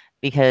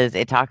because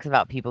it talks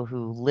about people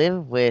who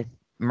live with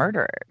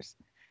murderers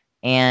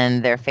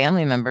and their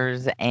family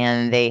members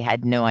and they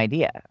had no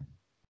idea.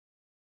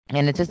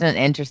 And it's just an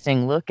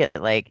interesting look at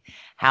like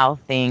how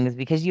things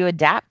because you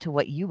adapt to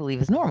what you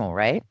believe is normal,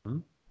 right?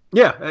 mm.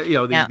 Yeah,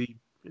 Now, the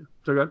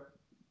so good.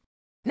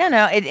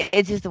 no,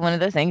 it's just one of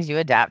those things you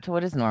adapt to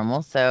what is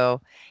normal. So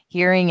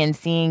hearing and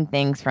seeing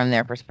things from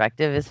their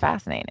perspective is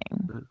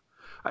fascinating.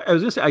 I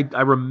was just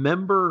I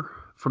remember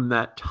from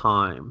that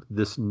time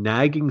this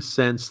nagging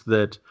sense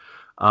that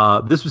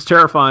this was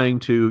terrifying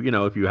to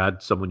if you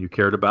had someone you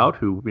cared about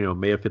who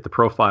may have fit the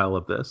profile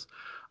of this.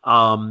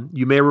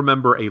 You may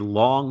remember a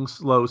long,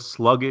 slow,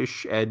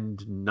 sluggish,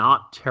 and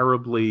not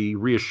terribly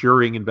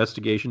reassuring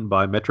investigation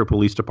by Metro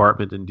Police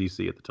Department in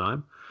D.C. at the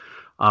time.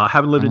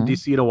 Haven't lived in Mhm.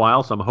 D.C. in a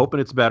while, so I'm hoping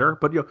it's better.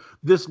 But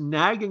this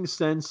nagging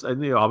sense,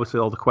 and obviously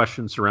all the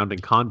questions surrounding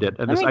Condit,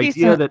 and Let this me do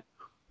idea some. that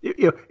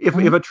if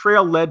Mhm. a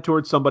trail led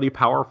towards somebody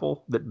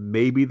powerful, that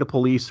maybe the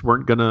police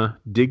weren't gonna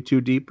dig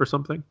too deep or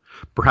something.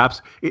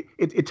 Perhaps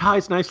it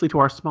ties nicely to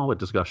our Smollett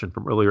discussion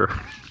from earlier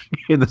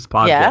in this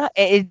podcast. Yeah,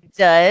 it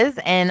does,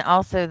 and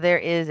also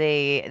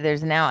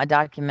there's now a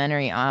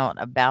documentary out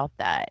about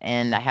that,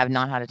 and I have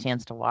not had a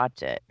chance to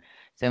watch it.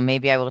 So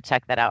maybe I will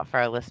check that out for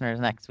our listeners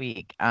next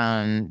week,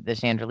 the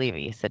Chandra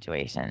Levy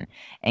situation,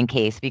 in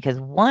case because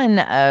one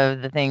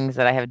of the things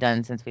that I have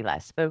done since we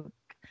last spoke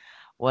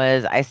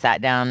was I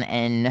sat down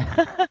and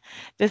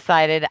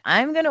decided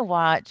I'm gonna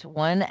watch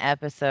one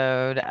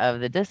episode of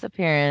the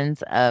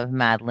disappearance of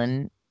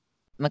Madeline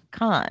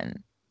McCann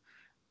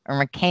or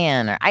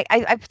McCann, or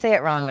I say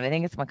it wrong, but I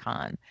think it's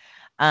McCann.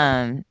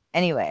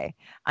 Anyway,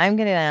 I'm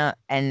gonna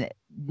and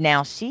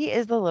Now she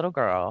is the little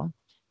girl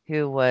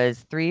who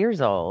was 3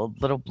 years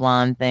old, little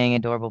blonde thing,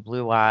 adorable,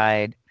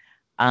 blue-eyed,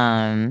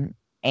 um,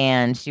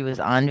 and she was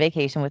on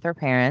vacation with her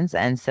parents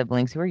and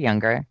siblings who were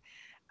younger,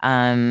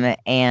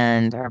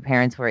 and her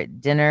parents were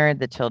at dinner,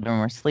 the children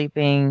were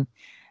sleeping.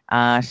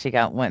 She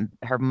got went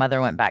Her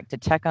mother went back to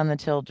check on the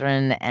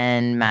children,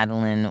 and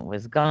Madeline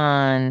was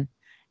gone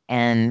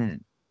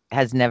and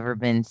has never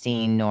been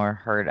seen nor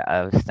heard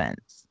of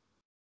since.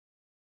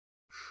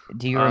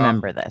 Do you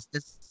remember Um,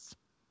 this?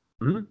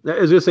 mhm. I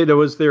was gonna say, though,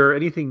 was there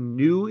anything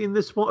new in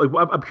this one?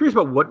 I'm curious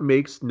about what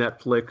makes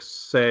Netflix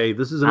say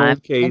this is an I'm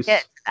old gonna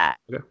get case. to that.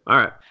 Okay, all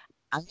right.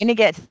 I'm gonna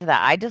get to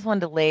that. I just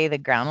wanted to lay the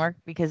groundwork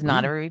because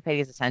not Mhm. everybody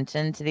pays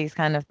attention to these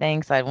kind of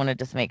things. So I wanted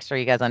to just make sure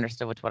you guys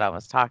understood what I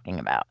was talking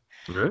about.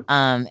 All right.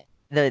 Um,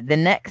 the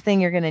next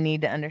thing you're gonna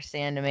need to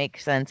understand to make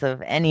sense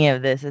of any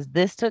of this is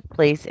this took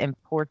place in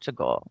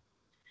Portugal.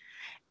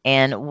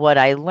 And what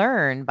I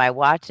learned by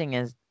watching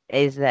is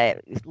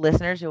that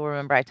listeners, you'll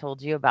remember I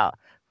told you about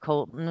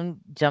Colton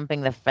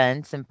jumping the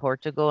fence in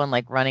Portugal and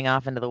like running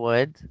off into the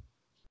woods.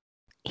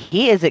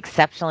 He is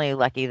exceptionally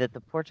lucky that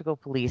the Portugal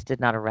police did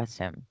not arrest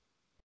him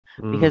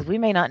because Mm. we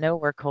may not know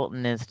where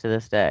Colton is to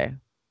this day.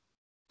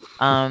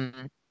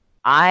 Um,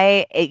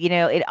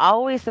 it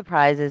always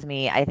surprises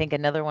me. I think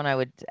another one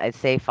I'd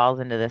say falls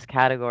into this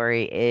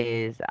category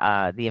is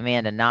the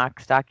Amanda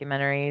Knox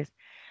documentaries,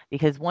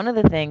 because one of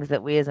the things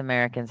that we as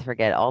Americans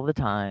forget all the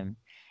time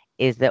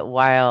is that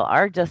while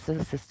our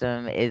justice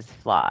system is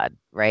flawed,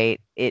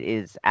 right? It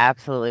is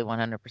absolutely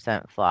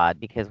 100% flawed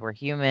because we're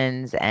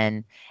humans,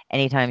 and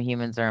anytime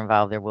humans are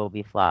involved, there will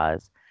be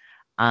flaws.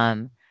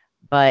 Um,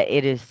 but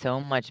it is so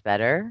much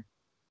better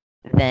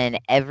than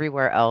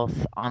everywhere else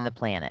on the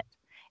planet.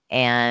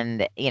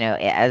 And,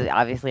 as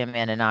obviously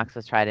Amanda Knox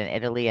was tried in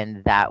Italy,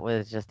 and that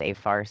was just a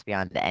farce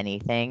beyond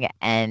anything.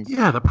 And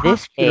Yeah, the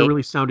this prosecutor case,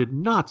 really sounded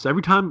nuts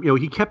every time. Every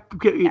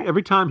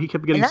time he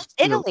kept and getting, that's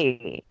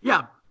Italy.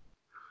 yeah,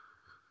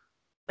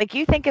 Like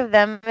you think of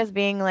them as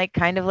being like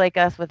kind of like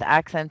us with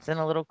accents and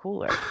a little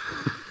cooler.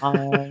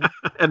 Um,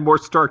 and more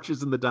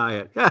starches in the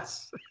diet.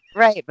 Yes.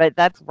 right, but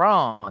that's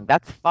wrong.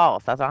 That's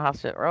false. That's not how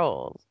shit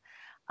rolls.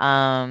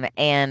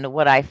 And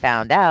what I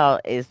found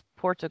out is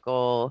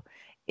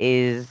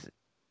is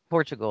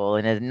Portugal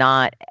and is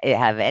not it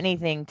have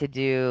anything to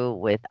do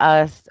with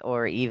us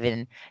or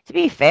even, to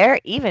be fair,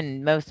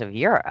 even most of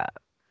Europe.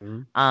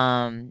 Mhm.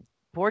 Um,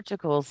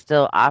 Portugal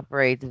still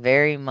operates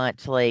very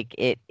much like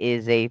it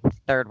is a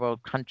third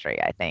world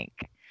country, I think,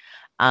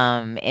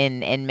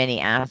 in many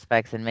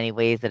aspects, in many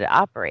ways that it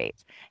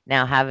operates.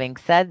 Now, having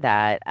said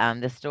that,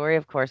 the story,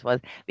 of course, was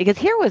because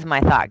here was my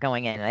thought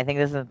going in, and I think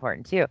this is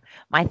important too.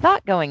 My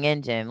thought going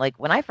in, Jim, like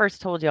when I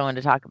first told you I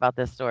wanted to talk about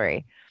this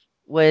story,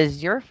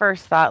 was your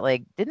first thought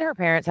like, didn't her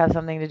parents have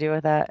something to do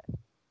with that?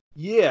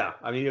 Yeah,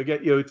 I mean,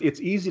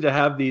 it's easy to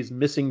have these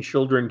missing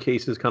children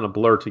cases kind of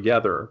blur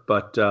together,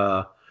 but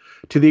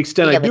to the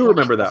extent I Yeah, like do when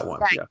I remember that say one,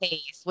 that yeah.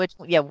 case,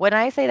 when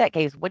I say that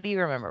case, what do you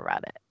remember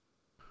about it?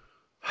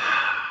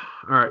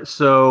 All right,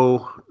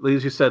 so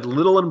as you said,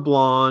 little and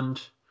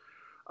blonde.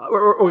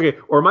 Okay,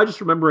 or am I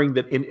just remembering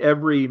that in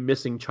every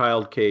missing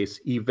child case,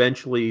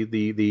 eventually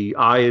the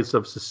eyes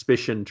of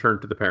suspicion turn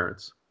to the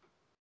parents?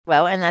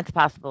 Well, and that's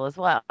possible as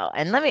well.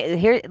 And let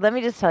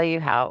me just tell you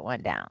how it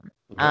went down.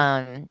 Okay.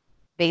 Um,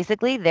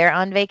 Basically, they're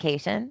on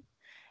vacation.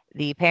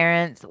 The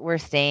parents were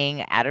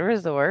staying at a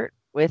resort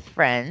with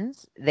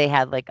friends. They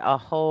had like a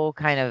whole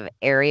kind of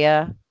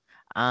area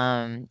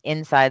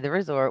inside the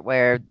resort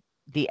where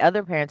the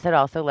other parents had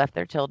also left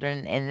their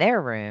children in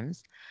their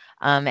rooms.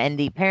 And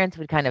the parents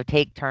would kind of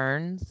take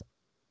turns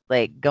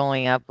like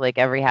going up like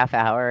every half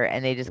hour,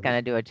 and they just Mhm. kind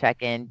of do a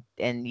check-in,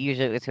 and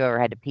usually it was whoever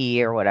had to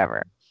pee or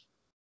whatever.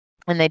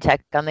 And they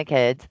checked on the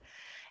kids,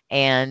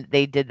 and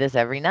they did this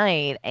every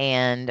night.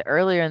 And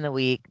earlier in the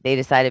week, they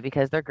decided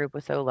because their group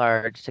was so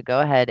large to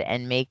go ahead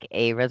and make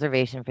a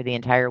reservation for the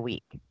entire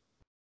week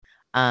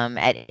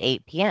at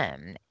 8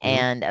 p.m. Mhm.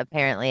 And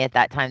apparently, at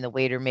that time, the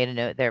waiter made a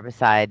note there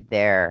beside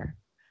their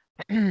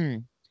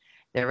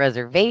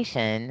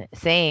reservation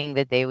saying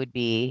that they would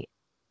be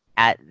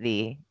at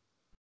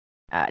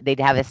they'd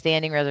have a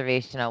standing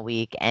reservation all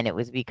week, and it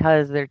was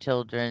because their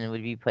children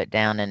would be put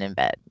down and in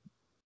bed.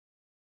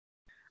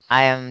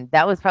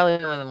 That was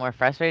probably one of the more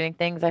frustrating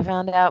things I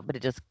found out, but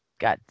it just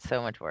got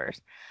so much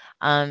worse.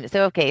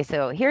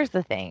 So here's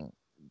the thing.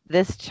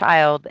 This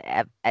child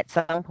at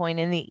some point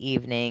in the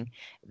evening,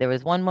 there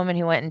was one woman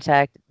who went and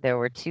checked, there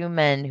were two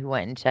men who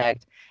went and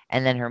checked,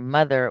 and then her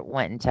mother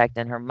went and checked,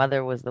 and her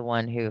mother was the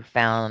one who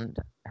found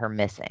her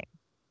missing.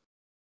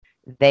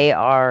 They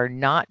are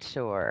not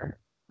sure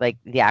like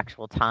the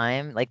actual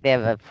time, like they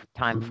have a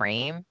time Mhm.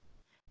 frame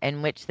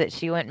in which that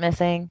she went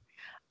missing,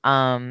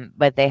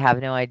 but they have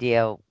no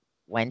idea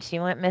when she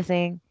went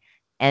missing,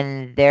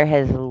 and there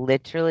has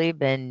literally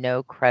been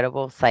no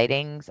credible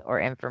sightings or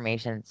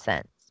information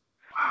since.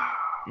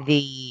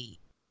 The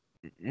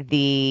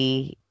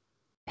the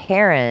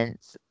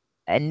parents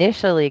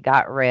initially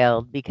got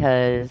railed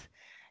because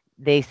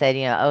they said,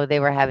 "Oh, they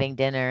were having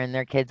dinner and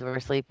their kids were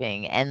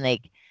sleeping." And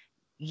like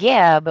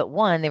Yeah, but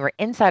one, they were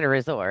inside a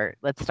resort.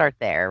 Let's start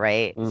there,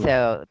 right? Mm.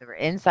 So they were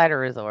inside a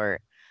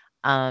resort.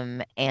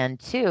 And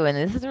two, and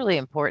this is really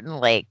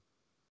important, like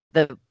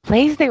the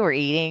place they were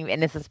eating,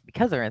 and this is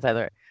because they're inside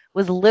there,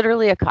 was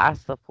literally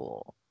across the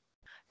pool.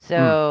 Mm.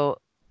 So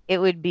it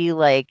would be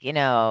like,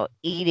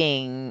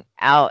 eating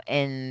out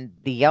in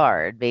the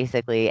yard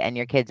basically, and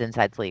your kids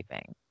inside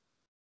sleeping.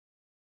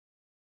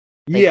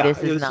 Like Yeah, this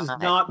is this is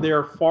not not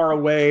they're far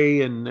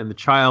away and the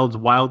child's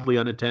wildly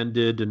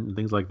unattended and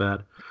things like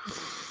that.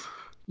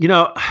 You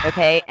know,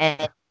 okay.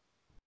 And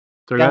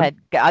sorry, go go ahead.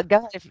 ahead, go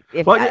ahead.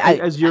 If Well,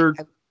 as you're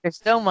there's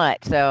so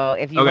much, so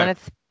if you okay. want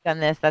to speak on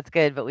this, that's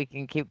good. But we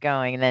can keep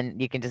going, and then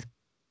you can just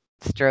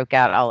stroke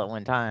out all at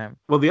one time.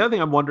 Well, the other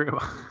thing I'm wondering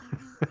about,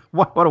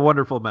 what a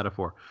wonderful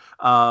metaphor.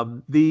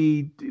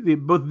 The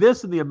both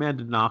this and the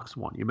Amanda Knox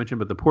one you mentioned,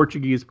 but the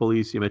Portuguese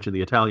police, you mentioned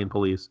the Italian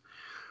police.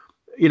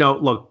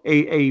 Look,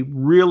 a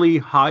really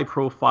high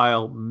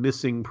profile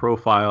missing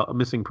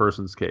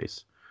persons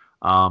case.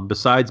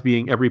 Besides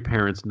being every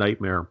parent's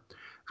nightmare,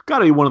 it's got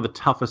to be one of the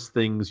toughest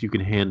things you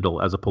can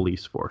handle as a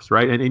police force,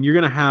 right? And you're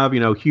going to have,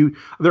 huge.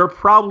 There are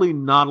probably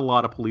not a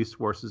lot of police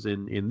forces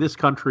in this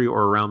country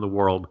or around the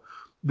world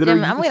that are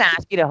Jim, I'm going to used.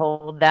 ask you to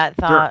hold that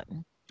Sure. thought.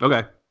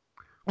 Okay.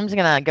 I'm just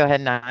going to go ahead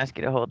and ask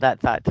you to hold that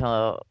thought till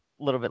a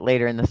little bit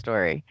later in the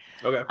story.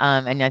 Okay.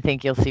 And I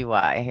think you'll see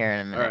why here in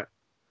a All minute. right.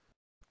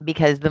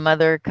 Because the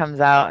mother comes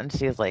out and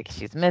she's like,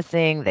 she's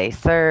missing. They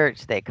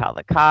search, they call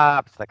the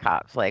cops. The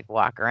cops like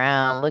walk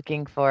around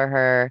looking for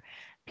her.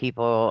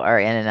 People are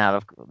in and out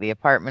of the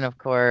apartment, of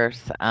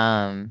course.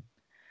 And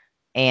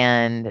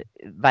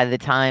by the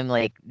time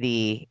like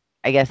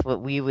I guess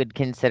what we would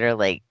consider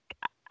like,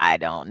 I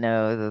don't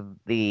know,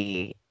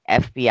 the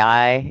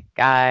FBI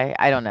guy.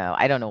 I don't know.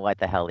 I don't know what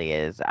the hell he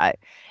is.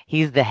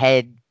 He's the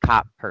head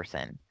cop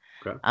person.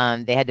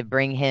 Okay. They had to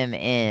bring him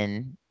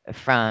in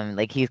from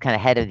like he's kind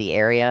of head of the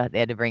area. They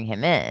had to bring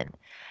him in.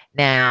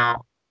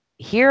 Now,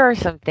 here are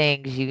some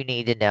things you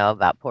need to know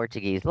about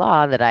Portuguese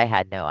law that I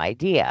had no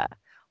idea.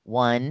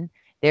 One,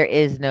 there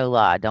is no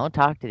law. Don't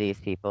talk to these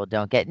people.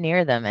 Don't get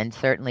near them, and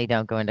certainly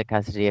don't go into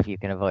custody if you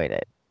can avoid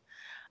it.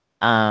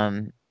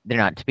 They're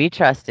not to be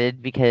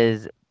trusted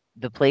because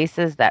the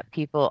places that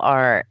people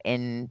are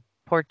in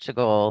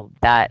Portugal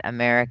that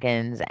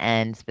Americans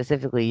and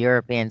specifically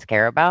Europeans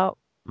care about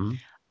Mm-hmm.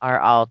 are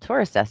all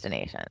tourist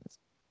destinations.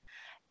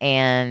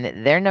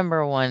 And their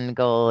number one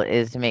goal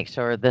is to make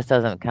sure this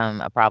doesn't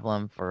become a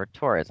problem for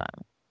tourism.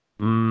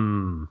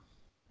 Mm.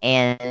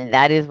 And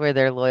that is where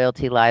their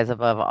loyalty lies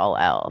above all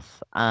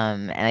else.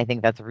 And I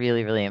think that's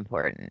really, really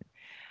important.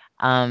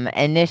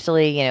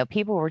 Initially,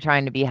 people were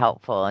trying to be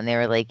helpful and they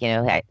were like,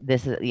 "Hey,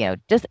 this is,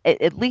 just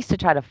at least to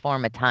try to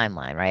form a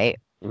timeline, right?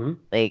 Mm-hmm.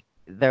 Like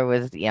there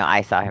was,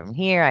 I saw him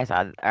here,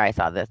 I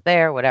saw this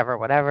there, whatever,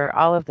 whatever.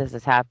 All of this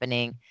is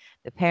happening.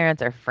 The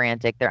parents are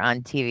frantic. They're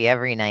on TV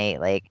every night,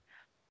 like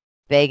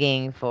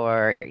begging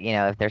for,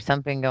 if there's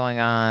something going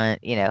on,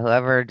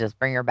 whoever, just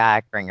bring her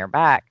back, bring her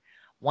back.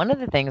 One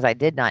of the things I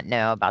did not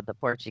know about the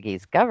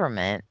Portuguese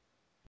government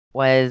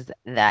was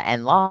that,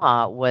 and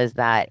law was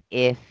that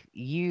if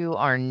you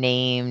are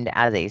named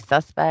as a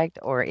suspect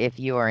or if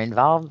you are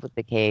involved with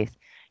the case,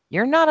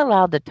 you're not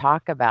allowed to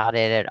talk about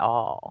it at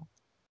all.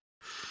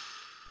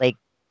 Like,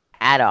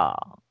 at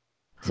all.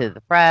 To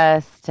the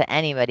press, to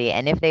anybody.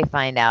 And if they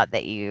find out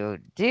that you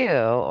do,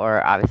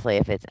 or obviously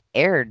if it's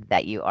aired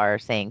that you are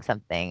saying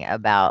something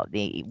about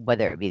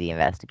whether it be the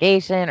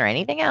investigation or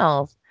anything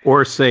else,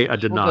 Or say a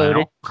you will go to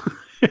denial.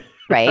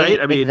 Right? right,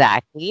 I mean,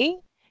 exactly.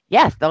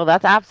 Yes, though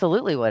that's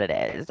absolutely what it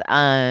is.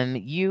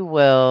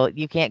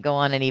 You can't go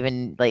on and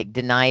even like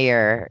deny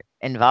your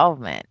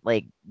involvement.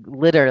 Like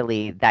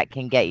literally that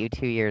can get you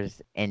 2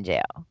 years in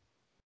jail.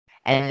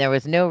 And there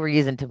was no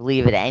reason to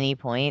believe at any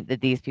point that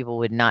these people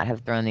would not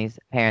have thrown these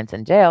parents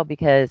in jail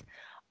because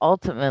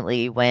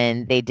ultimately,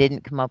 when they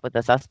didn't come up with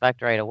a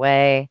suspect right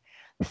away,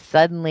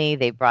 suddenly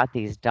they brought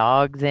these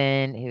dogs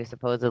in who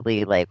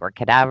supposedly like were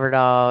cadaver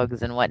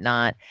dogs and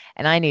whatnot.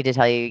 And I need to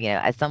tell you,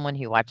 as someone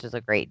who watches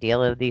a great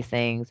deal of these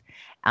things,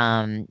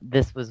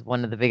 this was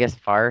one of the biggest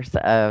farce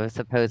of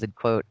supposed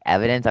quote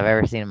evidence I've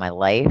ever seen in my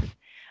life.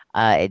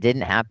 It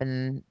didn't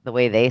happen the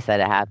way they said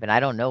it happened. I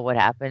don't know what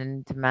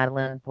happened to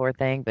Madeline, poor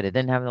thing, but it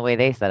didn't happen the way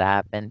they said it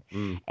happened.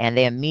 mm. And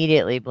they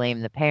immediately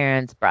blamed the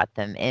parents, brought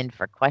them in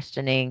for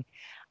questioning.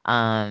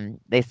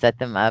 They set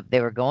them up.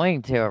 They were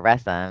going to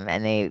arrest them,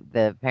 and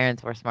the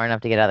parents were smart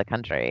enough to get out of the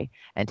country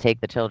and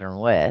take the children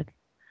with,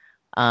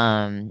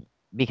 um,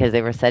 because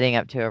they were setting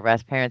up to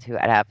arrest parents who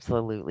had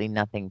absolutely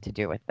nothing to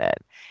do with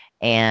it.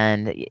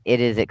 And it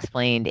is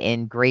explained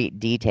in great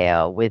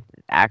detail with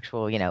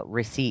actual,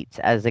 receipts,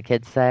 as the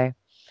kids say,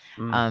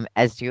 Mm.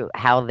 as to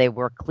how they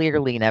were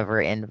clearly never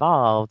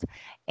involved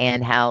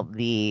and how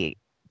the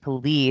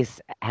police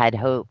had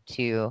hoped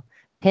to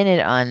pin it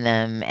on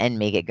them and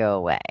make it go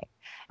away.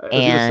 I was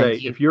going to And say,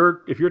 you,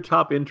 if your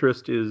top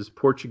interest is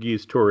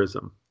Portuguese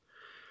tourism,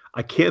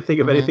 I can't think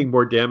of mhm. anything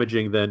more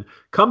damaging than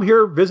come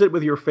here, visit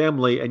with your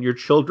family, and your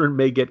children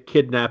may get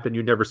kidnapped and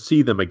you never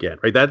see them again.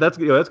 Right? That's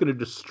going to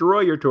destroy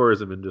your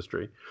tourism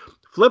industry.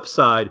 Flip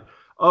side,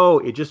 oh,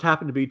 it just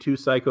happened to be two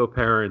psycho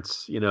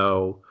parents,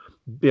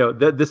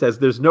 this has,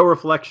 there's no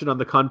reflection on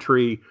the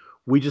country.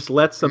 We just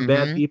let some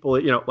bad people,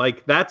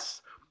 like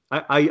that's,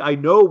 I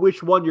know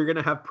which one you're going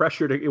to have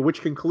pressure to,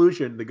 which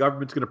conclusion the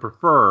government's going to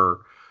prefer,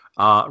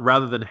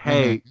 rather than,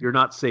 hey, you're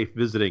not safe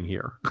visiting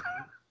here.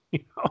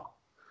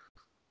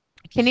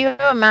 Can you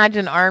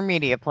imagine our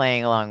media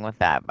playing along with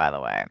that, by the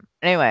way?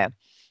 Anyway,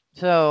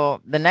 so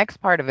the next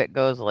part of it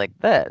goes like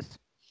this.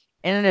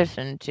 In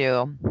addition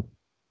to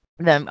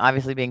them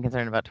obviously being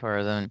concerned about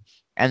tourism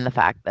and the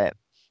fact that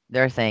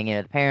they're saying,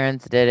 the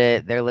parents did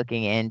it, they're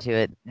looking into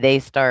it, they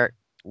start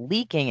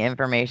leaking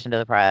information to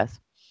the press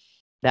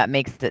that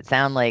makes it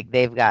sound like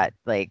they've got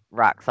like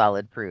rock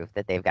solid proof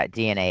that they've got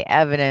DNA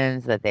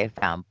evidence, that they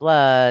found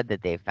blood,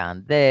 that they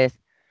found this,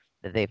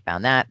 that they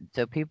found that.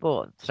 So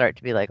people start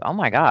to be like, oh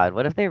my God,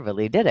 what if they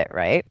really did it,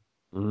 right?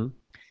 Mm-hmm.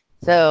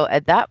 So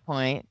at that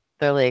point,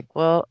 they're like,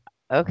 well,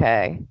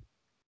 okay,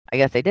 I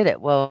guess they did it.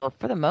 Well,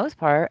 for the most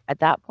part, at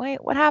that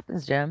point, what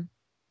happens, Jim?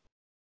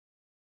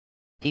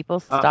 People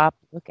stop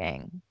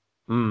looking.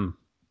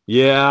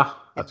 Yeah,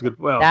 that's good.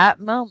 Well, that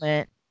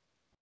moment,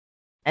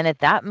 and at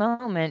that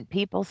moment,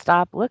 people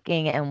stop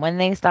looking. And when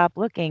they stop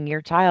looking,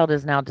 your child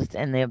is now just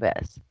in the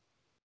abyss.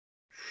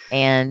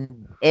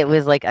 And it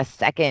was like a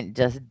second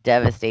just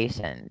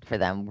devastation for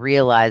them,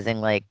 realizing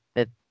like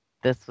that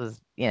this was,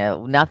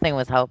 nothing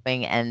was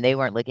helping and they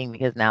weren't looking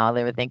because now all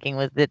they were thinking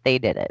was that they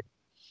did it.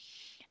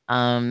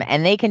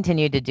 And they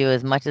continue to do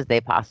as much as they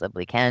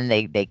possibly can.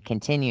 They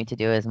continue to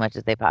do as much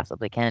as they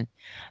possibly can.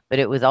 But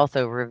it was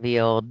also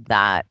revealed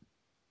that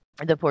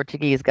the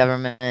Portuguese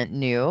government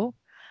knew,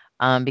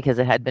 because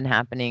it had been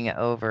happening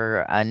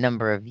over a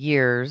number of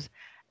years,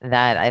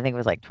 that I think it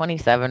was like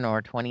 27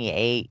 or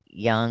 28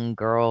 young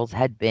girls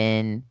had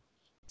been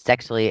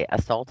sexually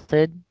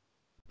assaulted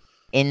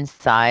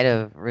inside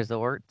of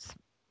resorts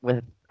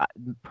with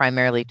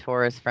primarily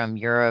tourists from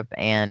Europe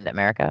and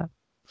America.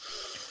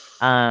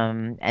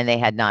 And they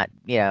had not,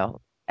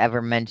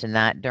 ever mentioned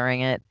that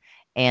during it.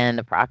 And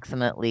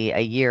approximately a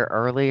year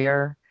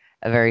earlier,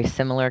 a very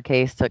similar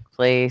case took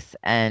place,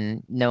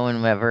 and no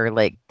one ever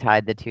like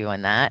tied the two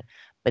on that.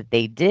 But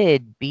they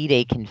did beat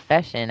a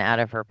confession out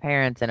of her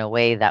parents in a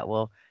way that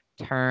will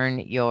turn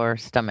your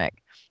stomach.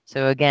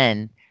 So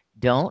again,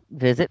 don't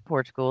visit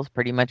Portugal is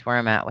pretty much where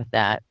I'm at with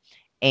that.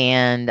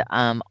 And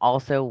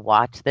also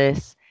watch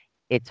this.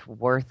 It's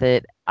worth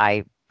it.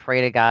 I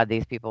pray to God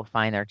these people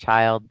find their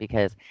child,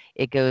 because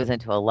it goes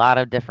into a lot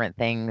of different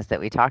things that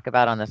we talk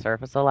about on the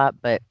surface a lot,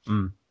 but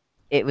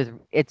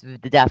it's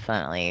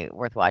definitely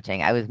worth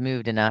watching. I was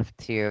moved enough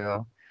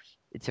to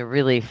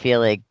really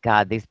feel like,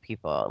 God, these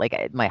people,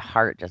 like my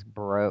heart just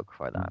broke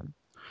for them.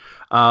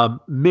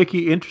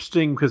 Mickey,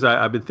 interesting, because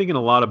I've been thinking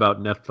a lot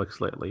about Netflix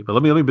lately. But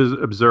let me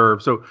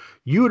observe. So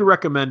you had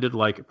recommended,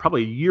 like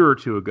probably a year or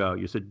two ago,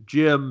 you said,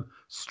 Jim,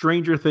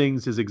 Stranger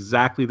Things is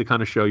exactly the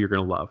kind of show you're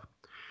going to love.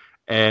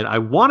 And I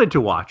wanted to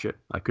watch it.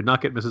 I could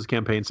not get Mrs.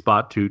 Campaign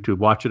Spot to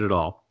watch it at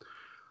all.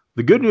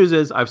 The good news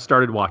is I've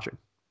started watching.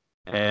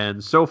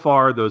 And so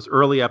far, those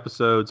early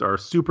episodes are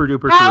super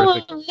duper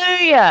terrific.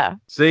 Hallelujah!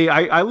 See,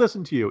 I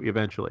listened to you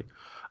eventually.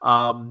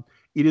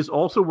 It is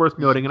also worth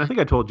noting, and I think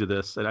I told you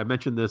this, and I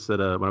mentioned this when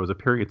I was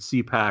appearing at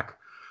CPAC.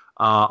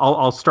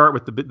 I'll start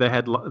with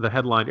the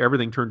headline.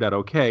 Everything turned out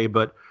okay,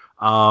 but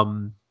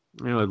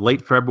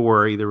late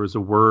February there was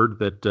a word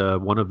that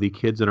one of the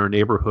kids in our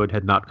neighborhood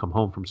had not come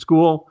home from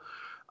school.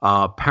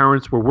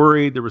 Parents were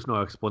worried. There was no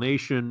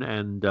explanation,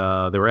 and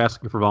they were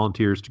asking for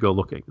volunteers to go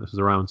looking. This is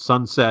around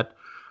sunset.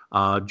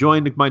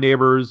 Joined my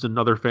neighbors and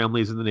other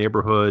families in the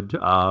neighborhood.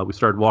 We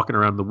started walking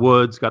around the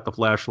woods, got the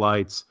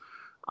flashlights.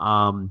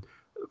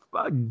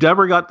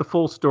 Never got the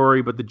full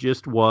story, but the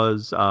gist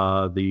was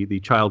the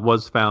child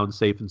was found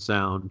safe and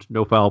sound,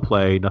 no foul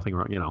play, nothing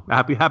wrong.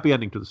 Happy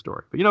ending to the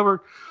story. But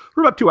for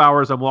about 2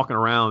 hours, I'm walking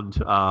around,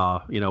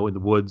 in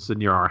the woods and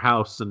near our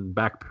house and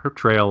back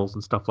trails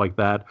and stuff like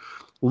that,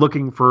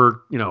 looking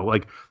for,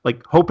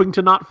 like hoping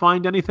to not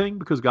find anything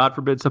because God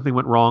forbid something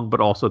went wrong, but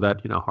also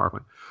that,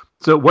 horrifying.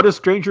 So what does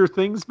Stranger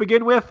Things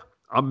begin with?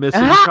 A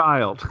missing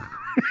child.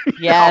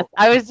 Yes,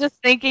 I was just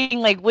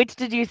thinking, like, which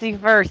did you see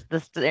first, the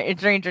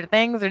Stranger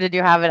Things, or did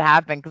you have it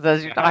happen? Because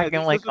as you're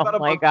talking, like, oh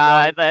my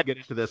God, get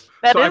into this.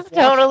 That is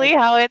totally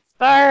how it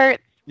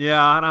starts.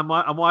 Yeah, and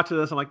I'm watching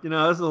this. I'm like, this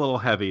is a little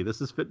heavy. This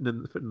is fitting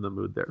in the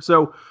mood there.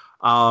 So,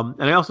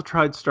 and I also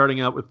tried starting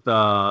out with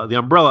the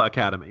Umbrella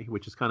Academy,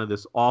 which is kind of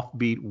this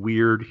offbeat,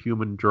 weird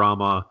human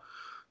drama,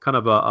 kind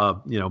of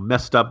a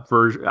messed up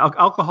version,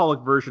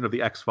 alcoholic version of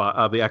the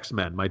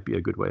X-Men might be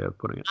a good way of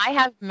putting it. I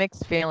have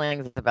mixed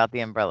feelings about the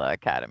Umbrella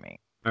Academy.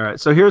 All right,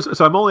 so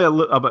I'm only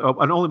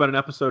about an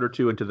episode or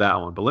two into that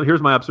one, but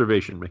here's my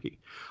observation, Mickey.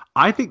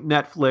 I think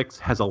Netflix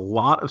has a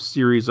lot of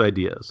series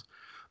ideas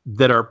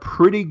that are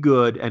pretty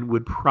good and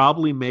would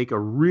probably make a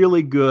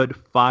really good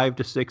 5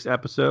 to 6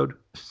 episode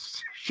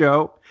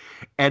show,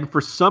 and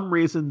for some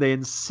reason they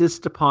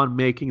insist upon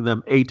making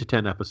them 8 to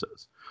 10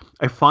 episodes.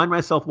 I find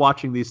myself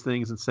watching these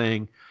things and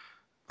saying,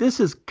 this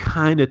is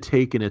kind of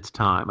taking its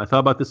time. I thought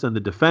about this in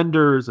The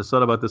Defenders. I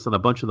thought about this on a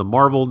bunch of the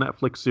Marvel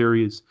Netflix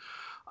series.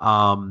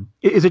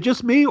 Is it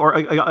just me,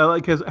 or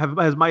like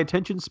has my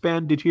attention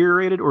span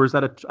deteriorated, or is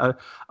that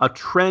a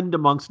trend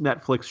amongst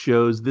Netflix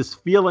shows? This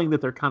feeling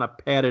that they're kind of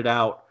padded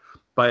out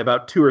by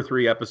about 2 or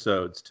 3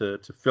 episodes to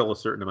fill a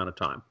certain amount of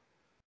time.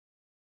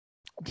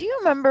 Do you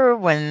remember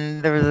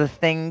when there was a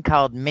thing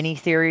called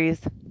miniseries?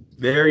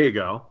 There you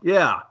go.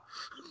 Yeah.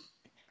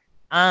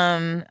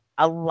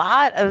 A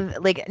lot of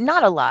like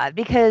not a lot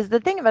because the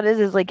thing about it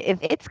is like if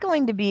it's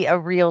going to be a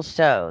real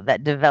show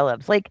that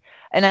develops like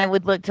and I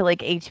would look to like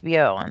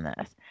HBO on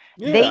this.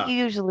 They Yeah.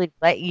 usually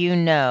let you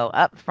know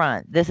up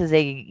front this is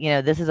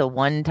this is a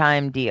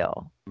one-time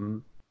deal.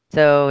 Mhm.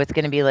 So it's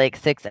going to be like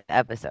 6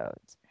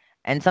 episodes.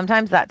 And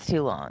sometimes that's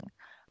too long.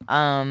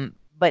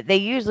 But they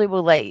usually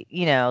will like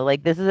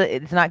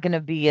it's not going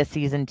to be a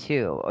season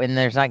 2 and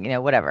there's not,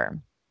 whatever.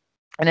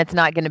 And it's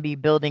not going to be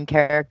building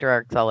character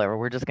arcs all over.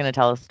 We're just going to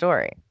tell a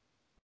story.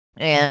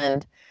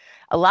 And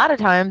a lot of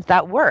times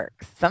that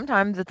works.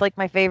 Sometimes it's like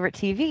my favorite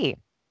TV.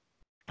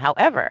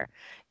 However,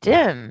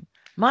 Jim,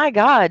 my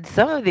God,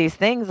 some of these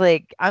things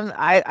like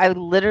I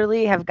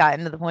literally have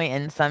gotten to the point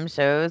in some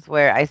shows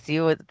where I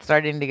see what's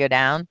starting to go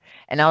down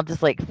and I'll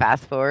just like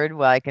fast forward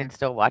while I can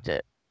still watch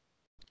it.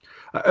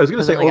 I was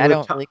going to Because say I'm like, I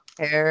don't really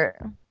care.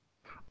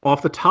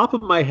 off the top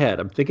of my head,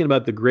 I'm thinking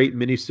about the great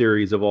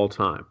miniseries of all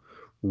time: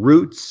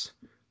 Roots,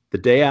 The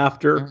Day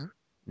After, Mhm,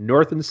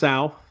 North and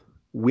South,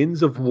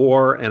 Winds of mhm.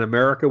 War, and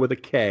America with a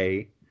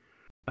K.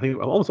 I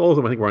think almost all of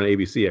them. I think were on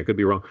ABC. I could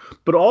be wrong,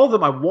 but all of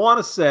them. I want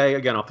to say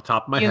again off the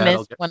top of my You head. I'll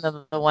missed get one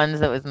of the ones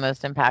that was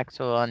most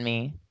impactful on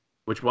me.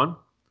 which one?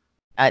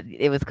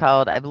 It was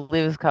called, I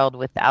believe it was called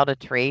Without a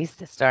Trace,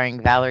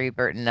 starring Valerie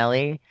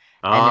Bertinelli, and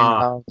Ah,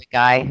 involved a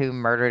guy who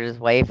murdered his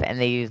wife, and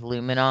they used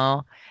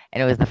luminol,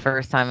 and it was the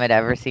first time I'd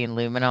ever seen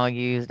luminol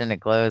used, and it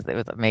glows. It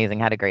was amazing.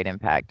 Had a great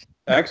impact.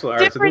 excellent.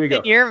 All right, so there Different you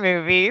than go. your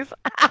movies.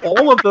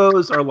 All of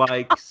those are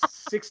like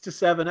 6 to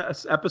 7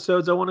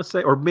 episodes. I want to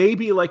say, or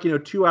maybe like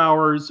 2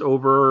 hours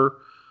over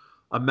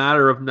a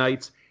matter of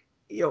nights.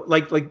 Yes.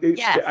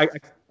 I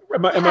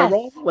am I Yes.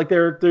 wrong? Like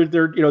they're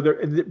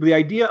the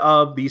idea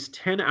of these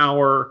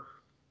 10-hour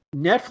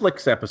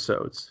Netflix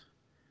episodes.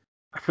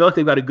 I feel like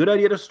they've got a good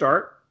idea to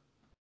start.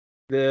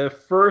 The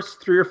first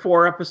 3 or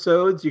 4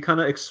 episodes, you kind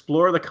of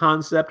explore the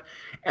concept,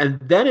 and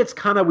then it's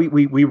kind of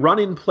we run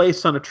in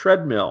place on a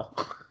treadmill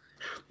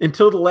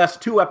until the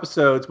last 2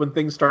 episodes when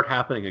things start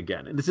happening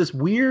again. And it's this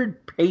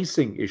weird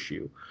pacing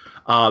issue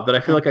that I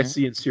feel like I Mhm.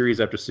 see in series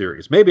after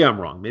series. Maybe I'm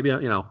wrong. Maybe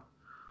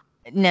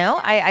No,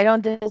 I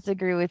don't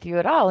disagree with you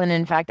at all, and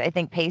in fact, I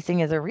think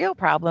pacing is a real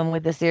problem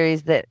with the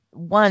series that,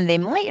 1, they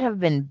might have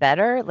been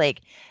better,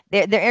 like,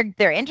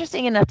 they're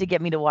interesting enough to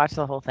get me to watch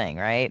the whole thing,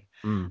 right?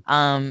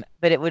 Mm.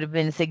 But it would have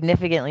been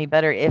significantly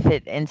better if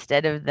it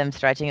instead of them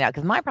stretching it out,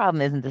 because my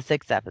problem isn't the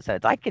 6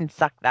 episodes, I can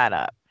suck that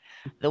up.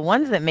 The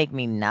ones that make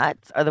me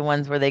nuts are the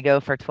ones where they go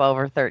for 12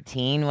 or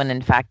 13 when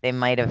in fact they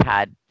might have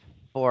had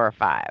 4 or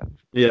 5,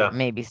 Yeah.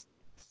 maybe.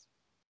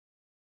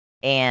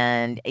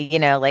 And,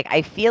 like,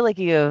 I feel like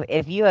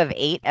if you have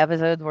 8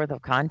 episodes worth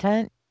of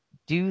content,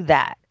 do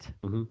that.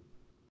 Hmm.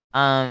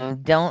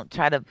 Don't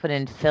try to put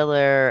in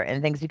filler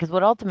and things because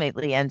what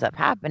ultimately ends up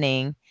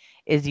happening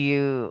is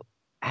you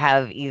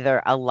have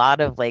either a lot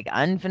of, like,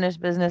 unfinished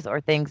business or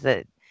things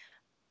that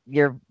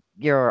your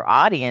your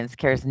audience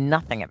cares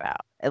nothing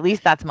about. At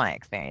least that's my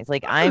experience.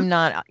 Like, I'm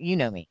not you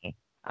know me.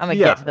 I'm a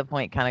get Yeah. to the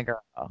point kinda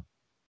girl.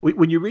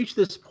 When you reach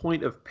this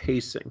point of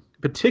pacing,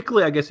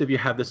 particularly, I guess, if you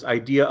have this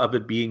idea of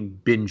it being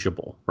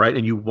bingeable, right?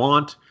 And you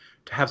want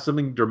to have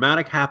something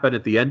dramatic happen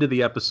at the end of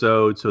the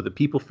episode so that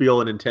people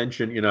feel an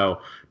intention,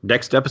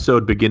 next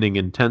episode beginning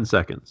in 10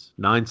 seconds,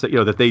 9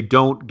 seconds, that they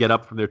don't get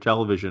up from their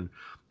television,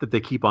 that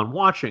they keep on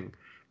watching.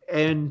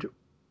 And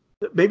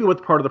maybe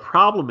what part of the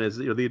problem is,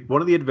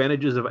 one of the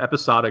advantages of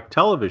episodic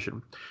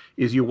television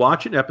is you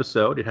watch an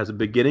episode, it has a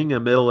beginning, a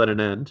middle, and an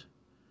end.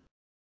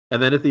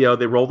 And then at the end,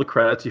 they roll the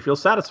credits. You feel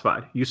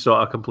satisfied. You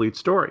saw a complete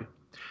story.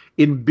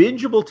 In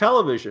bingeable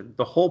television,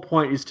 the whole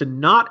point is to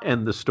not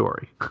end the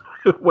story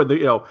when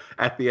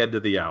at the end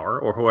of the hour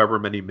or however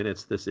many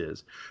minutes this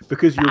is,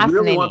 because you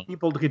really want Fascinating.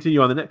 people to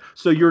continue on the next.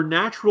 So your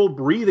natural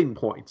breathing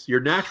points, your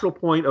natural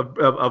point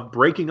of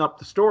breaking up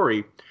the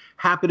story,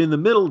 happen in the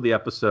middle of the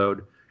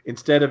episode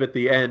instead of at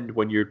the end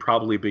when you'd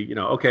probably be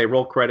okay,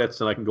 roll credits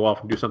and I can go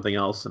off and do something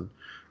else and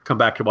come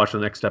back to watch the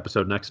next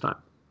episode next time.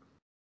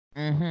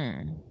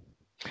 Mhm.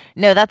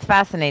 No, that's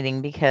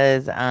fascinating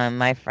because,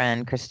 my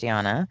friend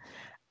Christiana,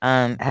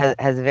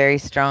 has very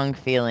strong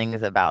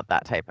feelings about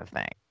that type of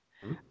thing.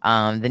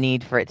 Mm-hmm. The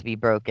need for it to be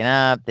broken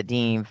up, the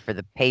need for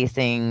the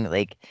pacing,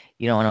 like,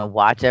 you don't wanna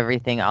watch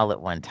everything all at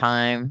one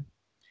time.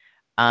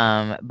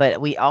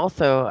 But we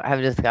also have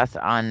discussed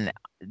on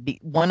the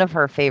one of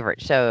her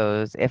favorite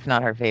shows, if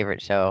not her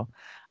favorite show,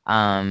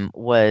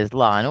 was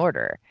Law& and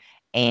Order,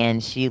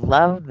 and she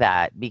loved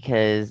that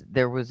because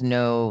there was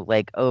no,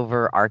 like,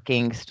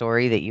 overarching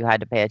story that you had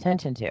to pay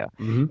attention to.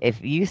 Mm-hmm.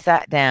 If you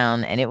sat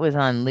down and it was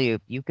on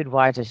loop, you could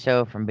watch a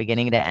show from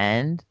beginning to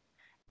end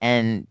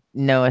and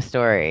know a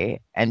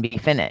story and be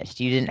finished.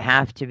 You didn't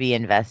have to be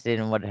invested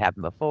in what had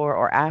happened before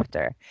or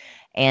after.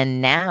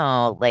 And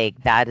now,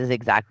 like, that is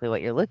exactly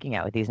what you're looking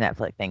at with these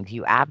Netflix things.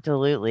 You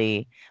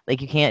absolutely,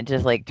 like, you can't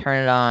just like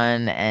turn it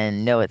on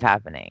and know what's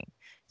happening.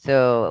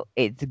 So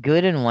it's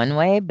good in one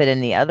way, but in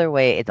the other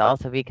way, it's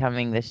also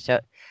becoming this show.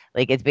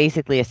 Like, it's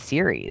basically a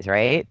series,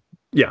 right?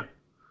 Yeah.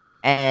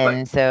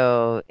 And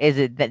so is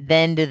it that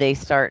then do they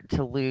start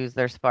to lose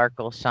their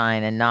sparkle,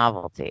 shine, and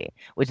novelty,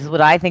 which is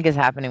what I think is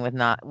happening with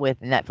not with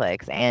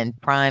Netflix and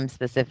Prime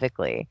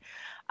specifically.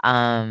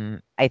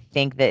 I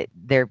think that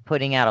they're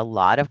putting out a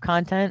lot of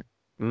content.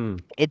 Mm.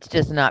 It's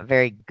just not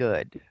very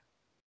good.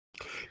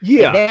 Like,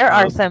 Yeah.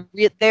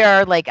 there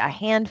are like a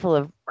handful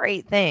of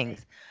great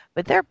things,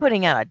 but they're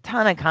putting out a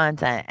ton of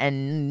content,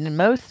 and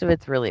most of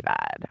it's really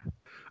bad.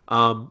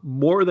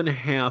 More than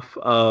half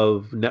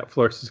of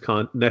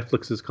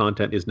Netflix's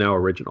content is now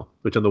original,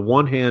 which on the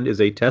one hand is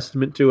a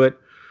testament to it.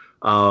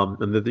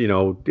 And that,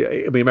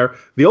 I mean,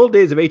 the old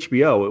days of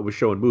HBO, it was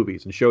showing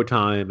movies and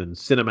Showtime and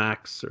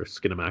Cinemax or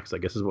Skinemax, I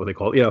guess is what they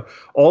call it.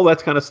 All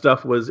that kind of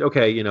stuff was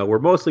okay. We're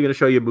mostly going to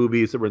show you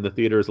movies that were in the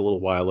theaters a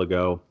little while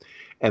ago,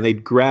 and they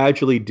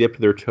gradually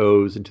dipped their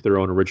toes into their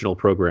own original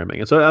programming.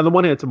 And so, on the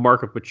one hand, it's a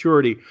mark of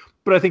maturity,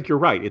 but I think you're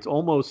right. It's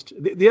almost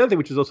the other thing,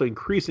 which is also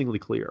increasingly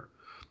clear.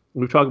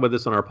 We've talked about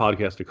this on our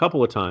podcast a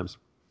couple of times.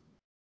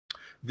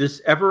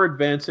 This ever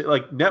advancing,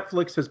 like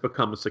Netflix has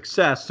become a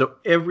success, so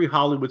every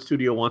Hollywood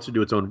studio wants to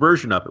do its own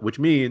version of it, which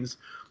means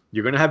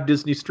you're going to have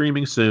Disney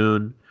streaming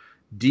soon.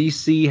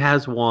 DC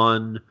has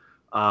one.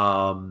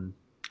 I'm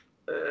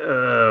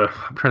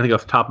trying to think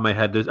off the top of my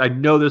head. I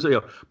know there's,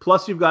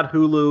 plus you've got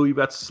Hulu, you've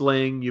got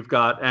Sling, you've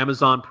got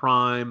Amazon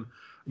Prime.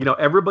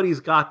 Everybody's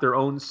got their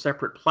own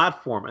separate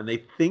platform, and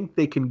they think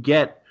they can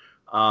get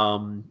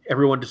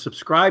everyone to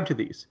subscribe to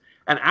these.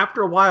 And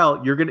after a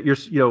while,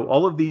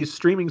 all of these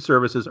streaming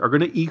services are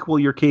going to equal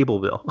your cable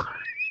bill.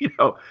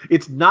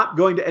 It's not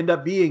going to end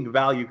up being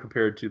value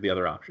compared to the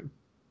other option.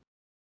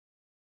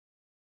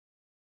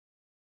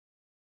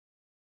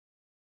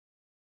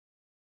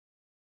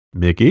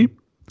 Mickey?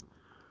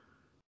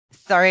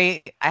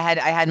 Sorry, I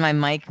had my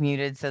mic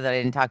muted so that I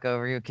didn't talk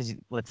over you because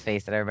let's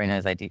face it, everybody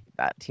knows I do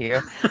that to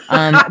you.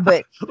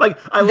 But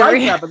like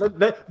that,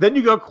 but then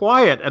you go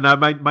quiet, and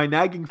my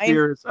nagging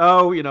fear is,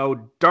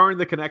 darn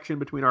the connection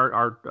between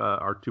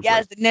our two.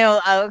 Yes, places.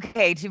 no,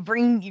 okay. To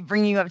bring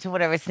you up to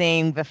what I was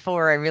saying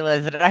before I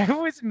realized that I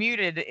was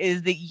muted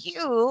is that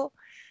you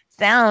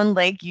sound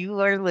like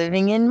you are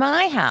living in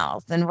my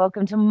house and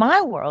welcome to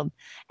my world.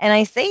 And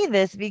I say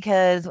this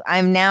because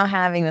I'm now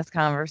having this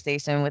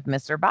conversation with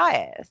Mr.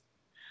 Bias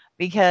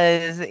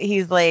because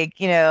he's like,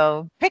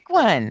 pick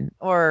one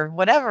or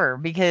whatever,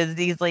 because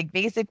he's like,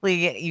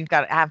 basically, you've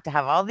got to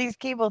have all these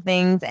cable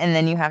things, and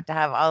then you have to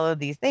have all of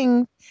these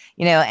things,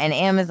 and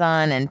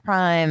Amazon and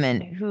Prime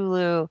and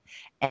Hulu,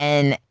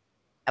 and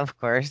of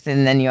course,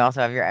 and then you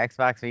also have your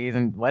Xbox fees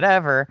and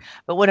whatever.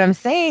 But what I'm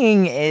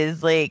saying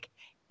is, like,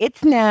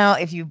 it's now,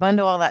 if you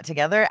bundle all that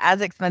together,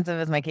 as expensive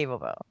as my cable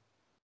bill.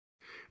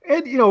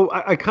 And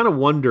I kind of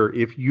wonder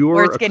if Or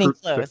you're it's getting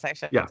close, I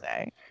should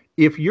say.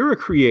 If you're a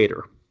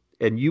creator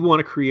and you want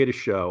to create a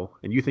show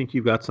and you think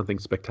you've got something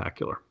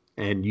spectacular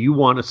and you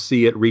want to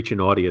see it reach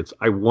an audience,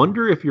 I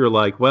wonder if you're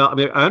like, well, I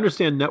mean, I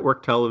understand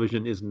network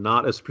television is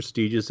not as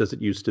prestigious as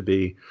it used to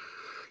be.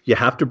 You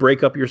have to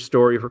break up your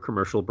story for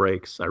commercial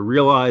breaks. I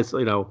realize,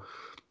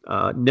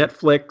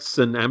 Netflix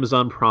and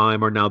Amazon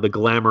Prime are now the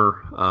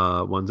glamour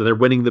ones, and they're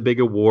winning the big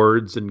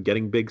awards and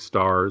getting big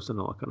stars and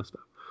all that kind of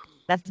stuff.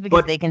 That's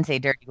because they can say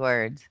dirty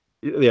words.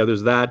 Yeah,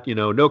 there's that,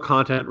 no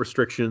content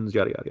restrictions,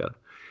 yada, yada, yada.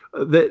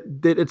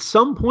 That at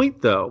some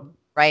point, though,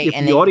 right,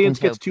 if the audience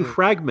gets too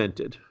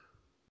fragmented,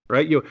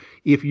 right?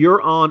 If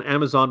you're on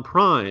Amazon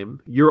Prime,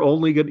 you're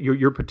only going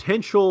your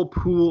potential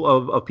pool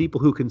of people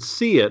who can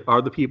see it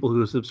are the people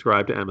who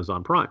subscribe to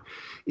Amazon Prime.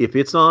 If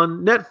it's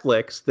on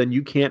Netflix, then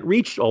you can't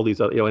reach all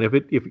these other, and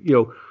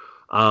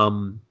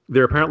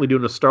they're apparently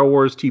doing a Star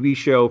Wars TV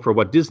show for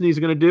what Disney's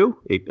going to do.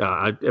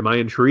 Am I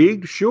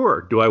intrigued?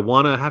 Sure. Do I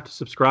want to have to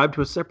subscribe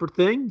to a separate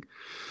thing?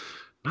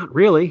 Not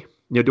really.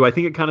 Do I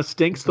think it kind of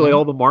stinks the way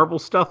all the Marvel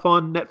stuff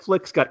on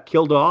Netflix got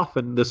killed off,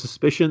 and the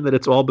suspicion that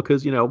it's all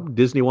because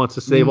Disney wants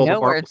to save all the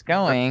Marvel? Where it's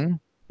going.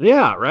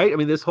 Yeah, right. I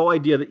mean, this whole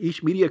idea that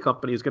each media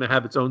company is going to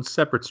have its own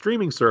separate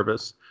streaming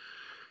service,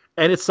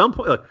 and at some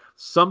point,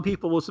 some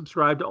people will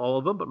subscribe to all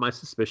of them, but my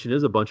suspicion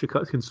is a bunch of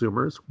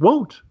consumers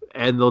won't,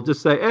 and they'll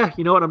just say,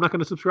 you know what? I'm not going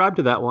to subscribe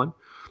to that one,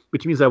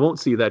 which means I won't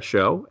see that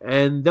show,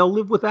 and they'll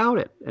live without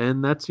it,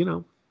 and that's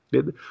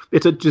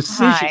it's a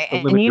decision.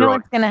 And you know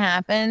what's going to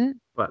happen?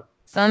 What?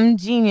 Some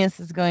genius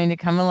is going to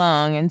come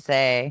along and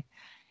say,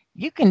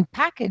 you can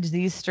package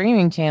these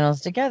streaming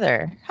channels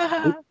together.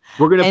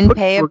 We're going to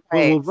pay a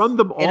price. We'll run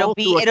them all.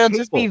 It'll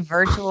just be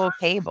virtual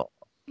cable.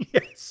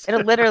 Yes.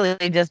 It'll literally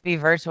just be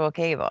virtual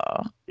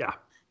cable. Yeah.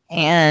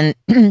 And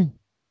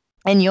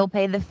you'll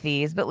pay the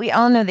fees, but we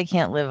all know they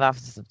can't live off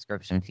the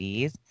subscription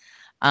fees.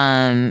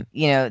 There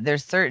are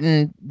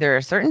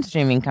certain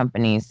streaming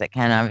companies that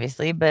can,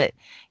 obviously, but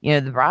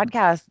the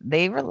broadcast,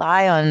 they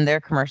rely on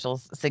their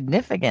commercials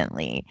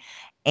significantly.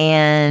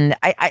 And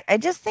I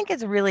just think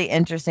it's really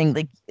interesting,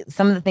 like,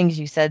 some of the things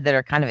you said that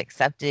are kind of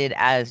accepted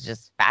as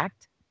just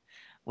fact,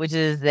 which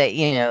is that,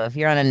 if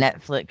you're on a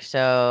Netflix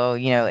show,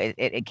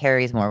 it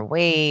carries more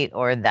weight,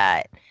 or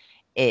that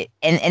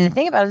and the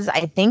thing about it is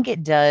I think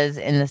it does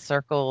in the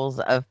circles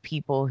of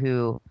people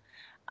who,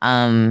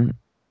 um,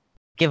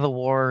 give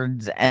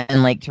awards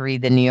and like to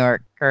read the New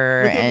Yorker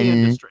Within the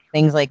and industry.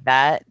 things like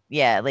that.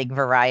 Yeah, like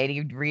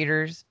variety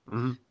readers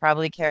Mhm.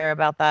 probably care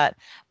about that.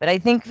 But I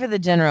think for the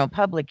general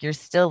public, you're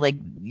still like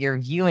your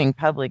viewing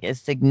public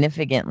is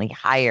significantly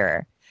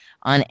higher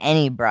on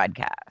any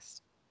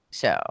broadcast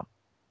show. Oh,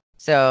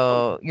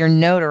 So your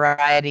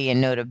notoriety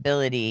and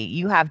notability,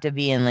 you have to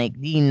be in like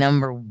the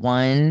number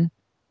one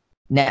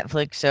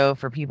Netflix show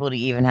for people to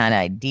even have an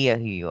idea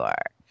who you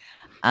are.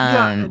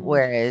 yeah, and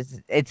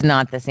Whereas it's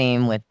not the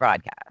same with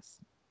broadcasts.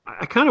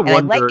 I kind of And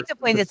I'd like wonder. to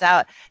point this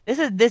out. This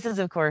is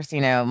of course,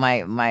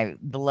 my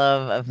the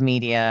love of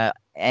media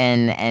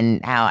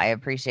and how I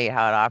appreciate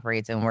how it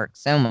operates and works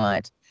so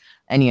much.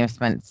 And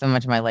spent so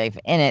much of my life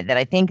in it that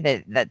I think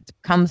that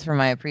comes from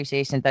my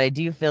appreciation, that I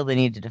do feel the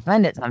need to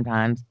defend it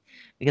sometimes,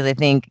 because I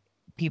think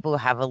people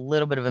have a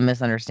little bit of a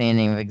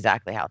misunderstanding of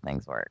exactly how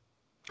things work.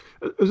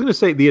 I was going to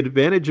say the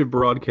advantage of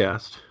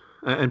broadcast,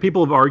 and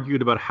people have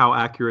argued about how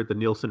accurate the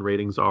Nielsen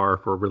ratings are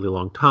for a really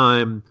long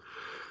time.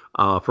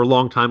 For a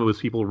long time, it was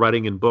people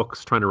writing in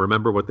books trying to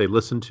remember what they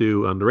listened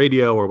to on the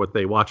radio or what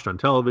they watched on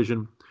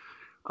television.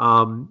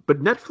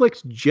 But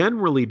Netflix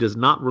generally does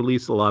not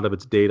release a lot of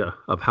its data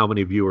of how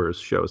many viewers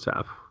shows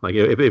have. Like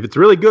if it's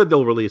really good,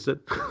 they'll release it.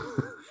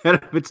 And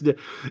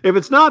if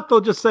it's not, they'll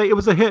just say it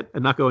was a hit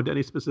and not go into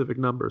any specific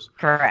numbers.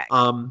 Correct.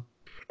 Um,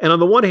 and on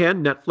the one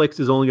hand, Netflix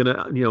is only going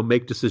to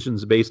make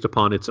decisions based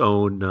upon its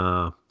own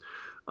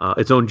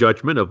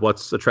judgment of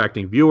what's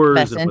attracting viewers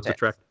Best and what's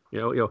interest.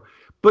 attracting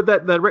But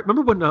that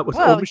remember when was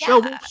Well,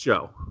 Michelle yeah. Wolf's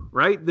show,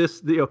 right?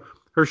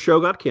 Her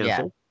show got Yeah.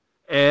 canceled,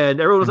 and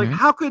everyone was like, Mhm.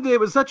 "How could they? It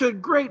was such a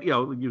great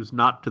it was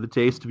not to the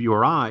taste of you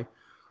or I."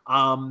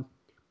 Um,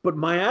 but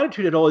my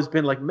attitude had always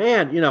been like,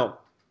 man,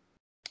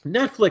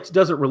 Netflix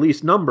doesn't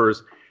release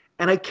numbers,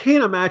 and I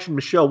can't imagine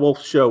Michelle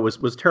Wolf's show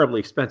was terribly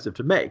expensive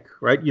to make,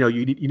 right?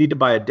 You need to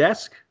buy a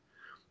desk,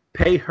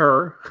 pay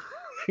her,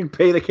 and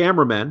pay the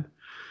cameraman,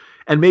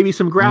 and maybe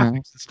some Mhm.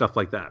 graphics and stuff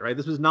like that, right?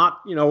 This was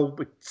not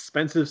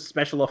expensive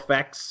special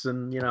effects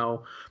and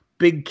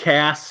big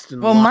cast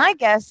and Well, lots my of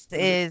guess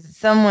music. is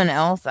someone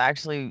else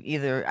actually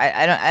either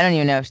I don't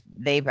even know if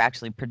they've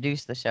actually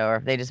produced the show or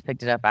if they just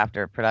picked it up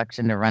after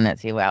production to run it,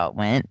 see how it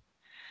went.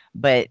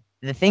 But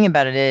the thing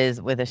about it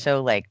is, with a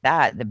show like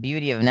that, the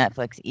beauty of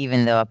Netflix,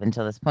 even though up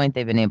until this point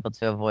they've been able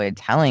to avoid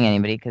telling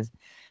anybody, because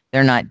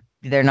they're not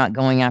they're not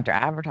going after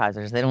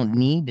advertisers. They don't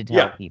need to tell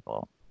Yeah,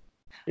 people.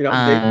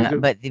 they do.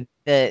 But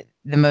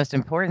the most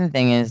important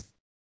thing is,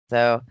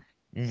 so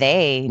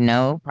they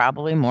know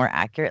probably more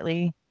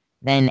accurately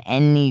than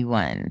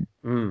anyone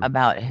Mm,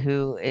 about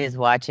who is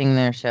watching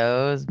their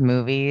shows,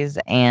 movies,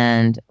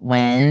 and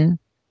when,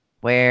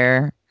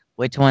 where,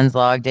 which one's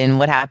logged in,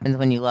 what happens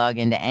when you log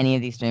into any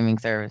of these streaming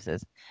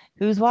services.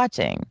 Who's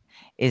watching?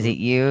 Is mm, it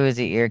you? Is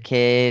it your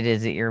kid?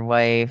 Is it your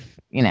wife?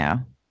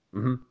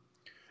 mm-hmm.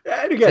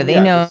 And So again, they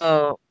yeah, this.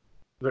 know,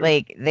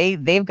 like,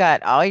 they've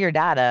got all your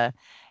data.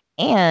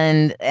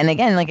 And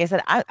again, like I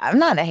said, I'm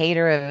not a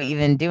hater of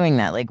even doing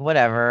that. Like,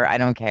 whatever, I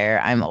don't care.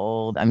 I'm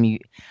old.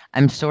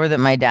 I'm sure that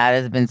my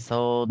data has been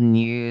sold and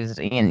used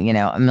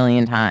a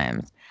million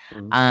times.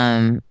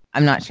 Mm,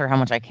 I'm not sure how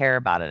much I care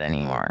about it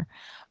anymore.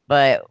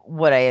 But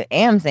what I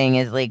am saying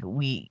is, like,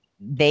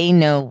 they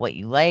know what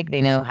you like,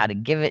 they know how to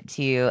give it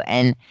to you,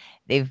 and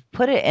they've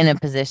put it in a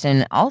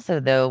position also,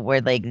 though,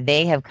 where like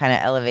they have kind of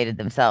elevated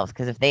themselves,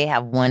 because if they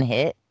have one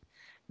hit,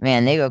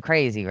 man, they go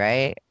crazy,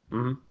 right?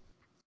 mm.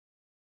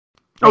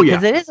 Oh Like, yeah.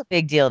 because it is a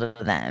big deal to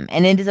them,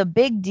 and it is a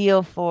big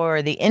deal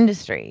for the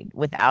industry,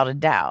 without a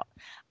doubt.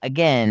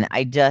 Again,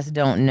 I just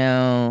don't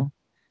know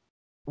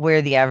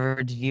where the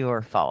average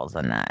viewer falls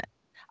on that.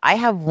 I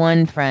have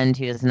one friend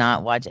who does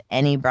not watch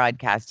any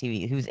broadcast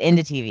TV, who's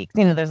into TV.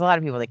 'Cause, there's a lot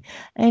of people like,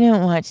 I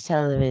don't watch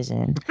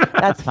television.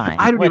 That's fine.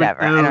 I don't even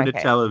Whatever. I own don't a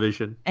care.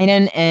 television. I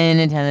don't own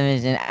a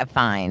television.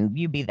 Fine.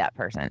 You be that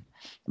person.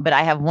 But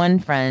I have one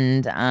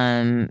friend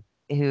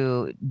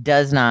who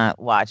does not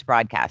watch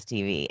broadcast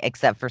TV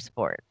except for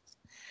sports.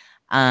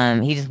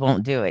 He just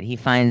won't do it. He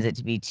finds it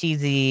to be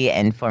cheesy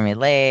and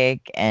formulaic,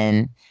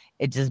 and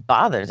it just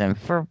bothers him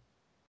for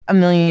a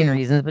million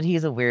reasons, but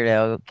he's a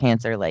weirdo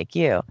cancer like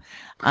you.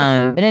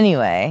 But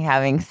anyway,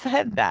 having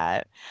said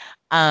that,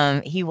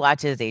 he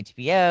watches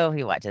HBO,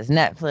 he watches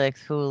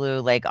Netflix,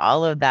 Hulu, like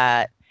all of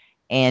that,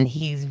 and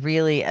he's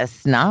really a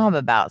snob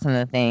about some of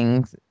the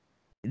things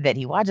that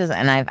he watches,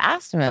 and I've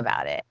asked him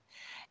about it.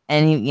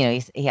 And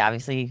he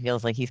obviously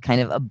feels like he's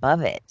kind of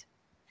above it.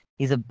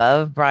 He's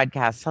above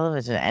broadcast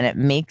television, and it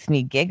makes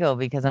me giggle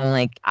because I'm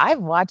like, I've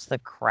watched the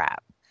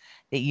crap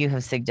that you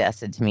have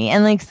suggested to me,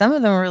 and like some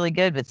of them are really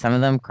good, but some of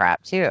them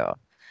crap too.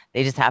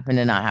 They just happen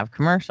to not have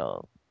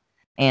commercials.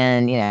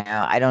 And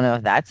I don't know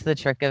if that's the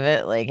trick of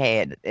it. Like,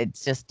 hey,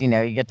 it's just you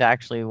get to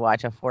actually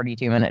watch a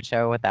 42-minute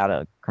show without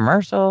a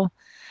commercial,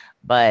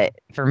 But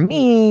for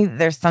me,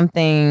 there's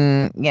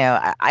something,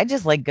 I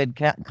just like good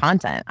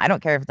content. I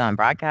don't care if it's on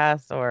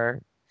broadcast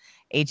or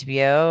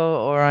HBO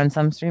or on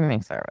some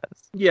streaming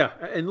service. Yeah,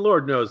 and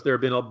Lord knows there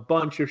have been a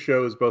bunch of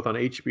shows both on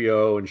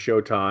HBO and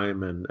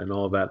Showtime and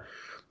all of that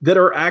that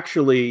are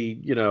actually,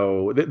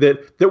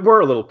 that were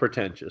a little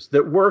pretentious,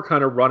 that were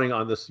kind of running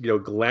on this,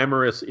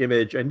 glamorous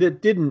image, and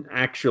that didn't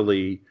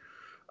actually.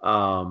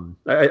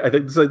 I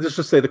think so. Let's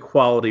just say the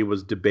quality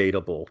was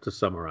debatable, to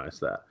summarize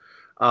that.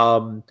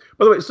 By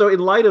the way, so in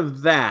light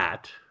of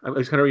that, I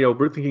was kind of,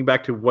 we're thinking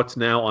back to what's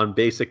now on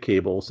basic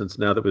cable, since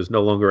now that there's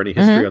no longer any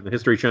history on the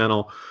History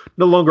Channel,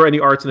 no longer any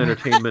arts and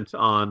entertainment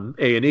on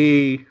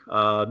A&E,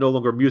 no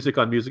longer music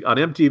on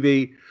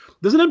MTV.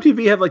 Doesn't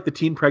MTV have like the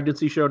teen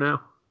pregnancy show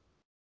now?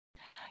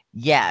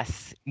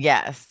 Yes,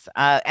 yes.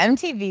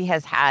 MTV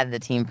has had the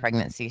teen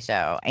pregnancy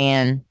show,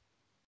 and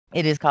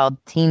it is called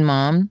Teen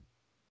Mom.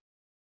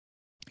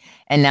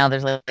 And now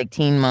there's like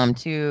Teen Mom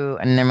 2,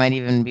 and there might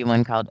even be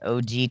one called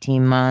OG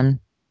Teen Mom.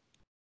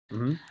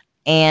 Mm-hmm.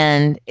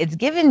 And it's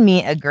given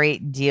me a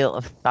great deal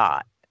of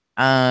thought.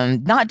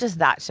 Not just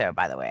that show,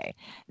 by the way.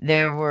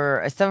 There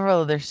were several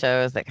other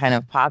shows that kind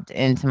of popped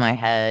into my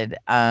head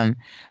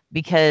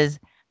because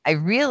I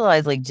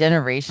realized, like,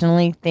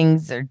 generationally,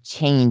 things are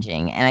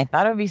changing. And I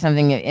thought it would be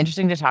something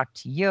interesting to talk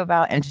to you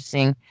about,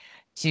 interesting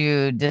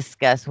to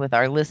discuss with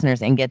our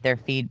listeners and get their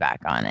feedback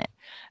on it.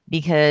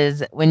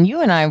 Because when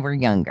you and I were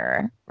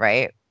younger,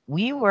 right,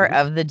 we were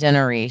Mm-hmm. of the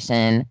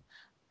generation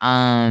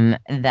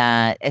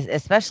that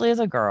especially as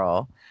a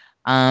girl,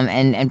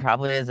 and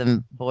probably as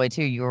a boy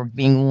too, you were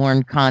being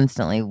warned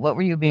constantly. What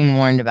were you being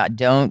warned about?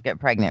 Don't get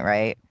pregnant,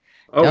 right?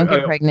 Oh, Don't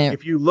get pregnant.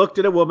 if you looked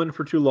at a woman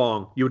for too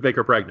long, you would make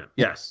her pregnant.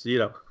 Yes,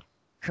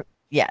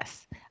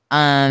 Yes.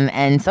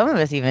 And some of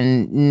us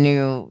even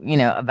knew,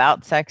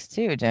 about sex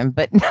too, Jim.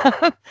 But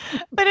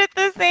but at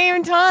the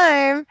same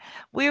time,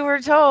 we were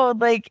told,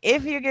 like,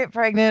 if you get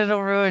pregnant,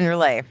 it'll ruin your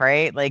life,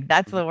 right? Like,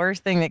 that's the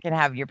worst thing that can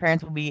happen. Your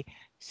parents will be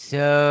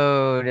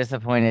so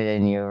disappointed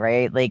in you,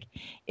 right? Like,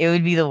 it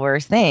would be the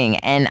worst thing.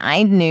 And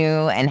I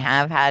knew and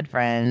have had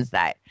friends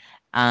that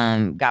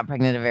got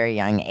pregnant at a very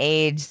young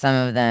age. Some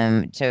of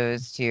them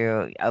chose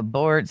to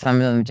abort. Some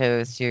of them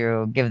chose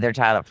to give their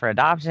child up for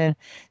adoption.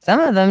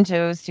 Some of them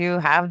chose to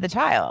have the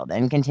child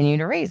and continue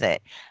to raise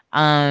it,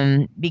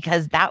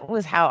 because that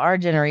was how our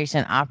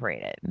generation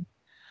operated.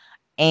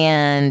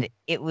 And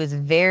it was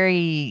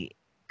very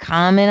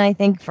common, I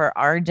think, for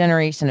our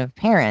generation of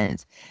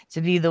parents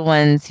to be the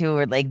ones who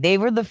were like, they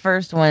were the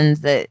first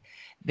ones that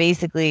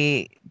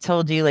basically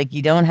told you, like,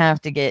 you don't have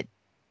to get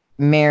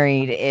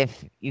married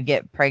if you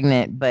get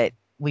pregnant, but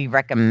we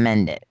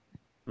recommend it,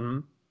 mm-hmm.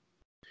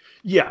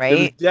 Yeah, there was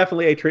right?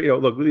 definitely a trade.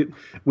 Look, you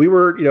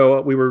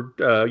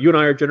and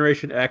I are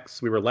Generation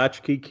X. We were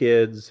latchkey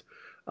kids.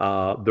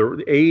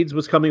 The AIDS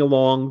was coming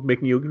along,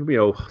 making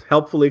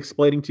helpfully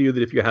explaining to you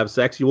that if you have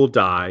sex, you will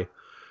die.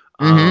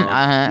 Mhm, Be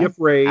uh-huh.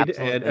 afraid,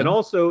 and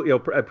Absolutely. also,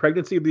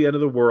 pregnancy of the end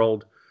of the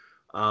world.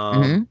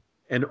 Um, Mhm,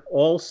 and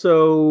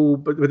also,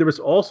 but there was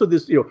also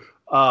this,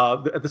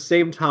 at the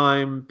same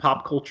time,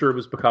 pop culture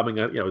was becoming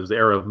it was the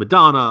era of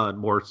Madonna and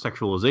more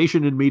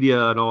sexualization in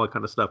media and all that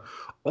kind of stuff.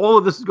 All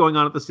of this is going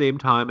on at the same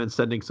time and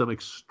sending some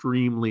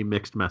extremely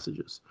mixed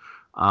messages.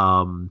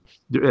 Um,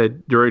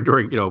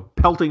 during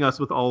pelting us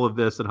with all of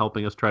this and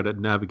helping us try to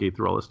navigate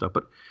through all this stuff.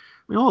 But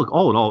I mean,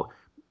 all in all,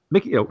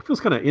 it feels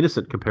kind of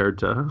innocent compared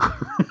to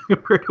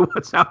compared to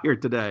what's out here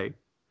today.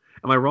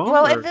 Am I wrong?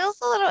 well, it Or feels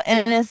a little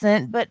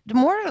innocent, but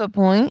more to the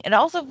point, it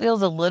also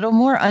feels a little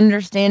more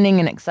understanding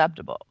and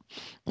acceptable.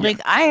 yeah.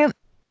 Like, I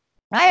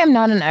am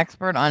not an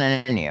expert on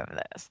any of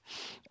this.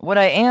 What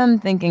I am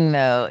thinking,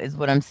 though, is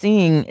what I'm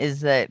seeing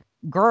is that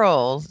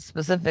girls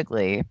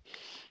specifically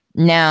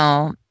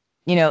now,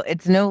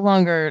 it's no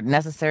longer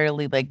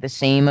necessarily like the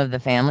shame of the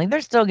family.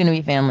 There's still going to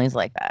be families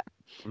like that.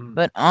 Mm.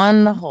 But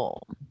on the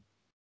whole,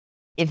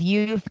 if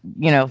you,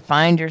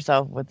 find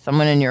yourself with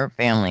someone in your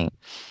family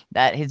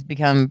that has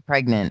become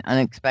pregnant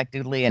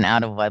unexpectedly and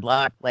out of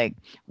wedlock, like,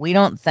 we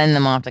don't send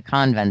them off to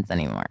convents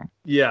anymore.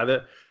 Yeah,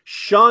 the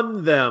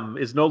shun them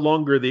is no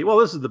longer the well.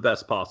 This is the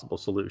best possible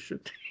solution.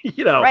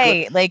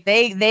 Right, like,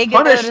 they go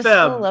Punish to school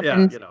them. up Yeah,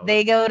 and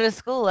they go to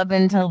school up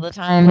until the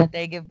time that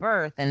they give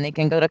birth, and they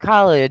can go to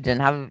college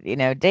and have,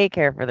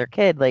 daycare for their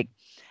kid. Like,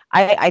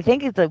 I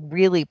think it's a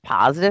really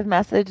positive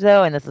message,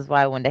 though, and this is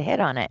why I wanted to hit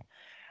on it.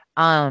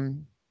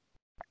 Um,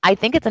 I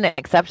think it's an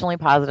exceptionally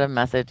positive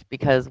message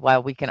because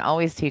while we can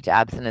always teach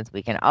abstinence,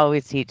 we can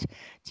always teach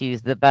to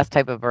use the best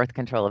type of birth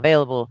control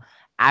available.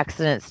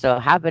 Accidents still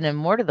happen, and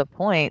more to the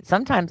point,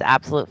 sometimes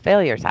absolute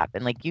failures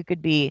happen. Like, you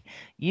could be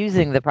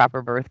using the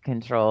proper birth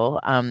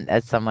control,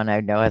 as someone I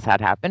know has had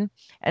happen,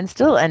 and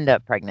still end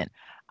up pregnant.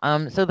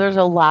 So there's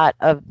a lot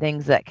of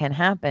things that can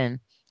happen,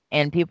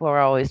 and people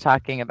are always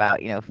talking about,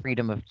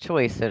 freedom of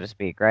choice, so to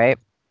speak, right?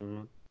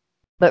 Mhm.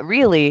 But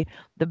really,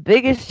 the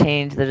biggest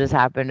change that has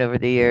happened over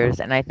the years,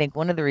 and I think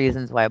one of the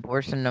reasons why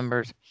abortion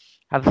numbers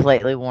have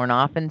slightly worn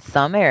off in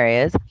some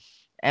areas,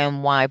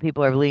 and why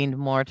people have leaned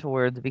more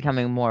towards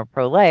becoming more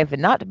pro-life,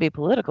 and not to be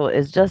political,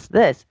 is just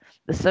this: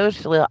 the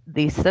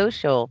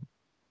social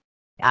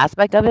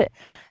aspect of it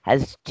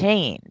has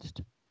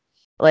changed.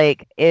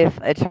 Like, if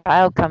a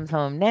child comes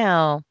home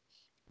now,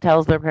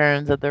 tells their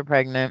parents that they're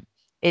pregnant,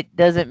 it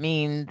doesn't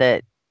mean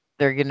that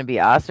they're going to be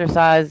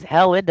ostracized.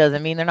 Hell, it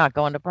doesn't mean they're not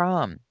going to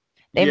prom.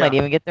 They might Yeah.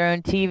 even get their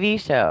own TV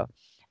show.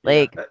 Yeah.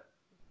 Like,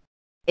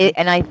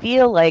 and I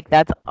feel like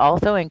that's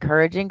also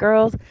encouraging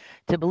girls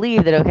to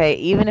believe that, okay,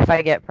 even if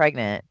I get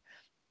pregnant,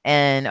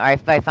 and or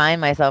if I find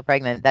myself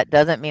pregnant, that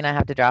doesn't mean I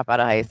have to drop out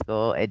of high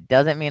school. It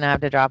doesn't mean I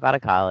have to drop out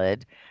of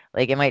college.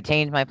 Like, it might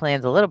change my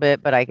plans a little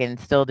bit, but I can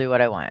still do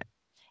what I want.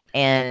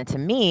 And to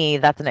me,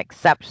 that's an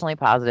exceptionally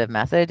positive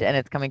message, and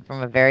it's coming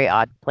from a very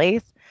odd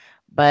place.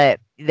 But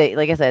they,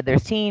 like I said,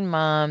 there's Teen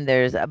Mom,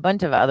 there's a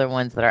bunch of other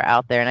ones that are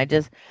out there, and I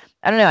don't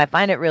know, I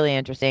find it really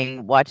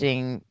interesting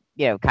watching.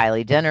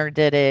 Kylie Jenner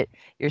did it.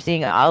 You're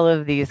seeing all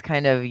of these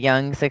kind of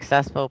young,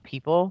 successful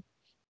people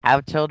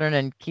have children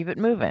and keep it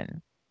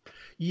moving.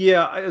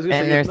 Yeah. I was gonna say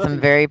And if there's some nothing.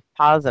 very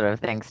positive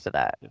things to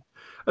that. I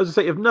was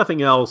gonna say if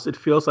nothing else, it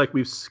feels like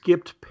we've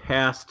skipped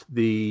past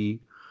the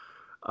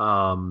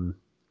um,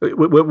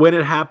 when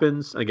it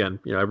happens. Again,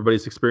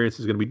 everybody's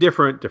experience is going to be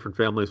different. Different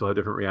families will have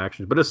different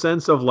reactions, but a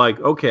sense of like,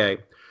 okay,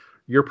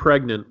 you're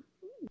pregnant.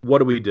 What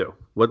do we do?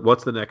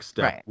 What's the next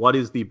step? Right. What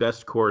is the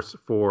best course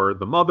for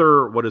the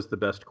mother? What is the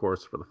best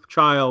course for the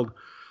child?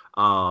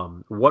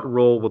 What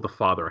role will the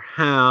father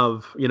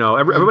have? Mhm.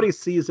 Everybody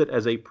sees it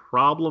as a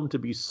problem to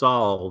be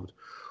solved.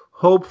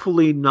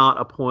 Hopefully,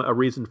 not a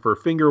reason for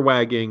finger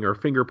wagging or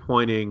finger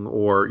pointing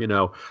or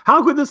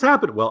how could this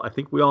happen? Well, I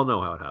think we all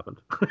know how it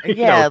happened.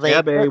 Yeah, Tab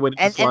like, A went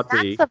into and slot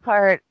that's B. the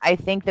part I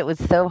think that was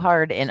so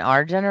hard in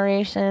our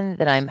generation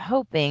that I'm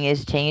hoping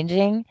is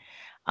changing.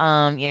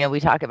 We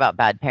talk about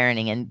bad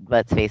parenting, and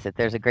let's face it,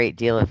 there's a great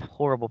deal of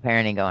horrible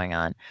parenting going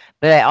on.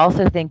 But I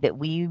also think that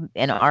we,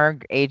 in our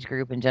age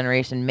group and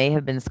generation, may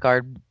have been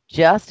scarred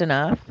just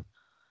enough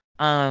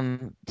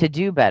to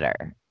do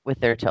better with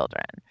their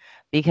children.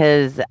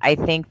 Because I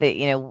think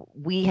that,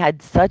 we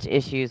had such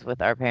issues with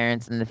our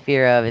parents and the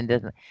fear of,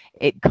 and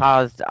it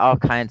caused all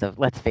kinds of,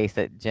 let's face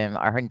it, Jim,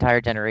 our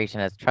entire generation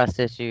has trust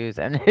issues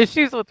and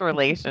issues with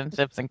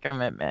relationships and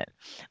commitment.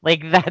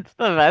 Like, that's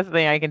the best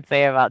thing I can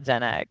say about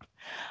Gen X.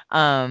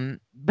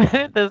 But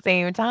at the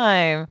same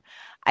time,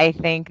 I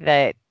think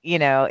that,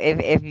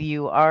 if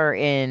you are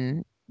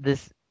in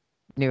this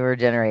newer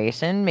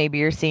generation, maybe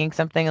you're seeing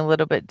something a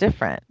little bit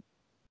different.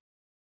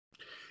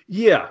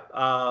 Yeah,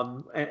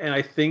 and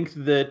I think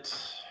that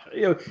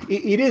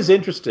it is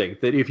interesting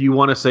that if you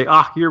want to say,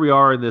 here we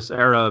are in this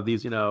era of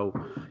these,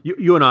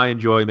 you and I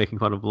enjoy making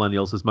fun of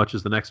millennials as much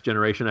as the next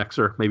generation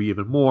Xer, maybe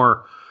even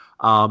more.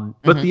 But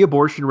Mhm, the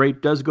abortion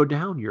rate does go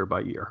down year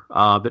by year.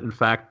 That in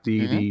fact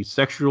mhm. the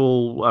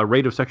sexual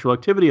rate of sexual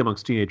activity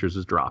amongst teenagers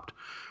has dropped.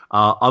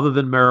 Other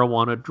than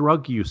marijuana,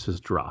 drug use has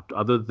dropped.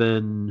 Other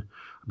than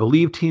I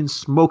believe teen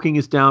smoking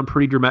is down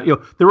pretty dramatic.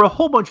 There were a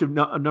whole bunch of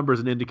numbers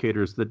and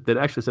indicators that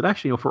actually said,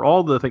 for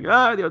all the things,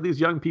 these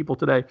young people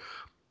today,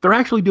 they're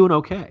actually doing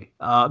okay.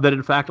 That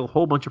in fact, a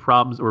whole bunch of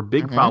problems or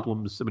big Mhm.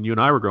 problems when you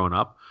and I were growing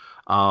up,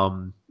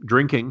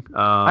 drinking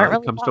Aren't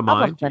really comes to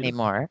problems mind.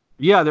 anymore.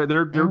 Yeah,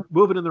 they're Mhm.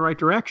 moving in the right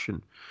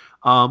direction,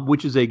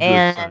 which is a good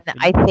sign. And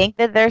I think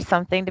that there's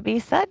something to be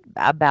said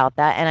about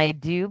that, and I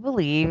do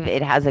believe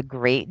it has a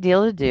great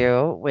deal to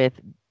do with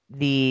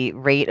the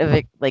rate of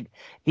it, like,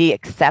 the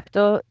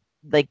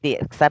the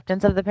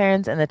acceptance of the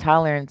parents and the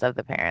tolerance of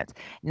the parents.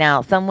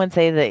 Now, some would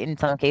say that in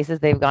some cases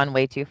they've gone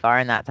way too far,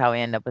 and that's how we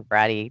end up with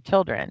bratty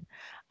children.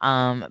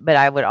 But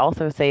I would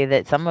also say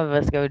that some of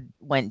us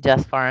went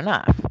just far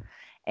enough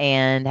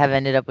and have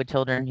ended up with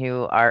children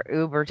who are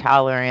uber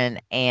tolerant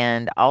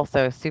and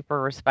also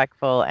super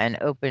respectful and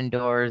open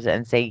doors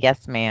and say,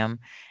 yes, ma'am.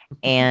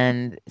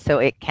 And so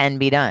it can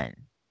be done.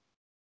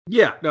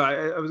 Yeah, no,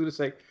 I was going to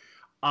say,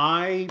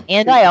 I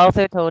And I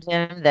also told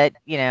him that,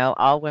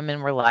 all women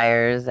were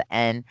liars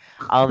and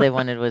all they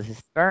wanted was his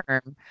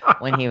sperm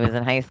when he was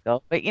in high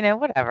school. But,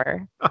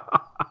 whatever.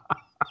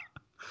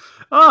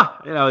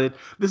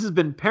 This has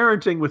been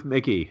parenting with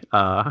Mickey,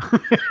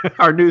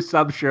 our new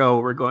sub show.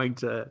 We're going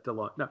to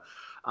launch. No,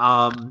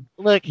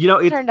 Look, you he know,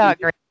 it's turned out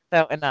great,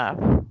 so enough.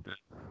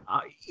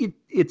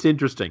 it's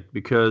interesting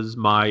because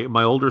my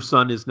older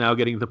son is now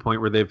getting to the point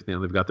where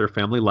they've got their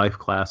family life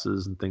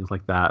classes and things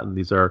like that, and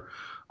these are,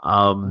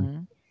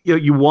 um,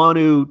 Mhm. you want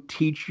to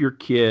teach your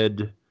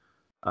kid.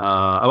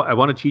 I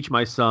want to teach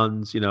my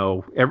sons,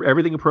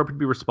 everything appropriate to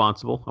be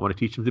responsible. I want to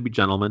teach them to be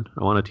gentlemen.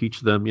 I want to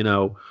teach them,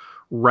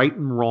 right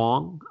and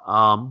wrong,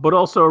 but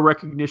also a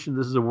recognition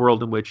this is a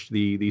world in which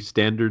the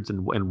standards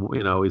and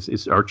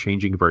is are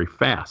changing very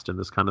fast. And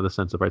this kind of the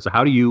sense of right. So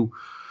how do you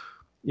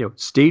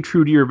stay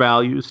true to your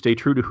values, stay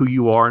true to who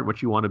you are and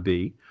what you want to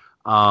be,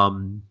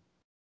 um,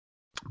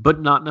 but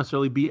not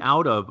necessarily be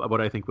out of what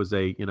I think was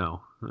a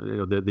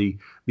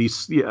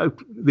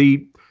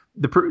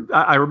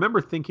I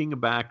remember thinking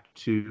back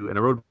to, and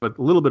I wrote a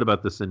little bit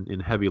about this in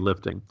heavy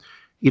lifting.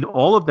 In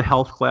all of the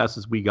health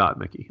classes we got,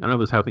 Mickey, I don't know if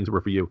this is how things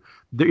were for you.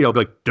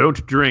 Like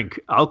don't drink,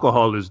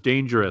 alcohol is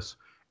dangerous,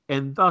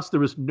 and thus there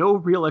was no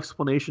real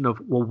explanation of,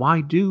 well, why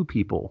do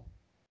people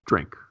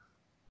drink,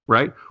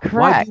 right? Why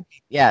Correct. do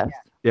Yes.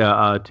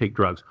 take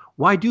drugs.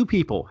 Why do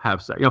people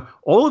have sex?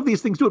 All of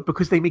these things do it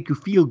because they make you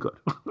feel good,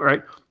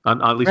 right?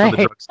 At least on the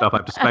Right. drug stuff, I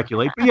have to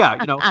speculate. But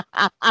yeah,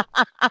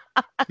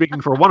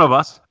 speaking for one of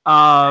us.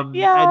 And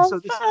Yes. so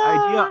this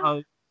idea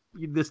of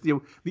this,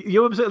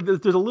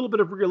 there's a little bit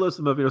of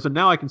realism of, so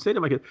now I can say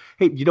to my kid,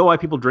 hey, you know why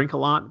people drink a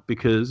lot?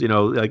 Because,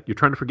 like you're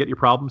trying to forget your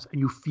problems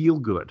and you feel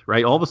good,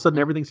 right? All of a sudden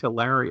everything's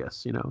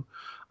hilarious. And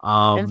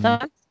Um,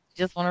 sometimes you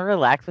just want to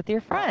relax with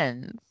your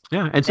friends.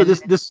 yeah. And so And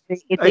this, it's I a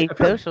feel like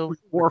social we're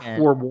more lubricant.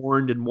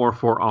 forewarned and more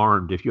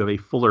forearmed if you have a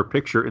fuller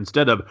picture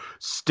instead of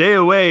stay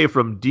away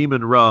from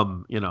demon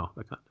rum, that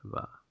kind of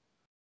all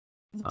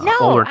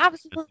No, or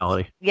absolutely.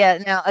 mentality. Yeah,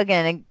 now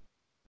again,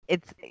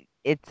 it's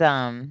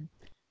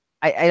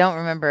I don't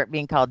remember it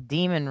being called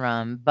demon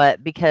rum,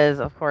 but because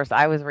of course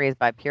I was raised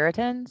by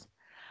Puritans,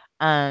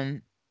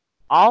 um,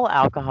 all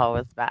alcohol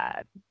was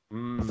bad.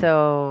 Mm.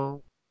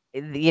 So,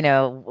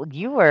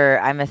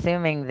 I'm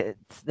assuming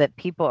that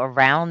people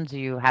around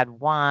you had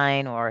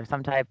wine or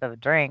some type of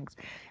drinks.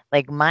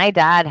 Like my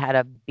dad had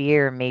a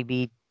beer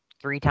maybe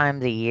 3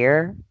 times a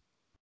year,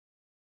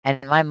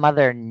 and my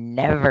mother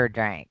never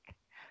drank.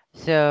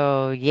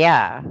 So,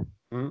 yeah,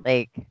 Mm.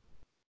 like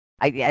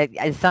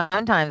I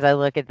sometimes I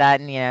look at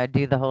that and,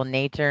 do the whole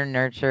nature,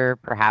 nurture,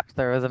 perhaps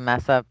there was a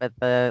mess up at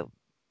the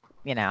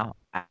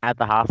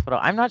hospital.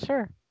 I'm not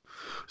sure.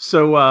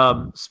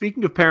 So,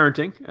 speaking of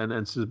parenting,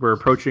 and since we're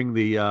approaching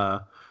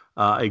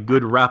a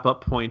good wrap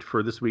up point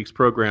for this week's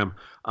program,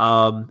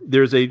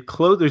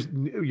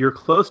 you're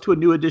close to a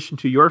new addition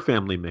to your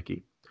family,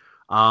 Mickey.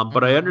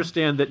 But I Mhm.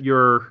 understand that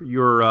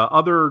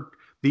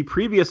the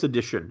previous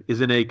edition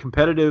is in a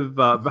competitive,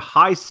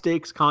 high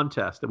stakes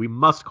contest that we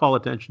must call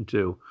attention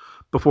to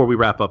before we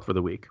wrap up for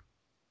the week.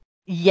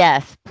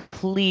 Yes,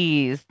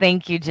 please.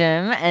 Thank you,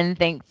 Jim, and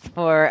thanks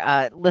for,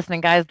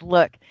 listening, guys.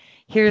 Look,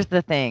 here's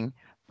the thing.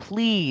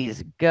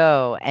 Please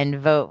go and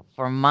vote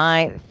for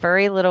my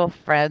furry little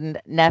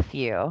friend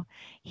nephew.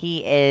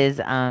 He is,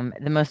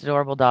 the most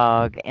adorable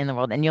dog in the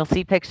world, and you'll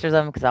see pictures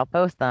of him because 'cause I'll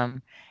post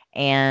them,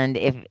 and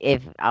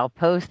if I'll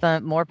post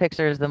them more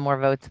pictures, the more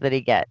votes that he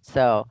gets.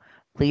 So,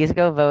 please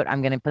go vote.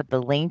 I'm gonna put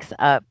the links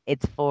up.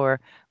 It's for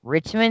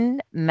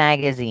Richmond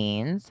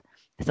Magazines.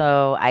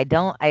 So I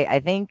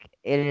think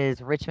it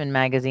is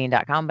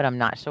richmondmagazine.com, but I'm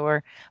not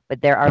sure.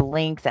 But there are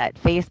links at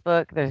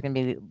Facebook.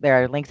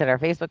 There are links at our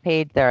Facebook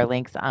page. There are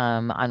links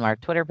on our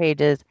Twitter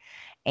pages.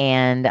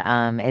 And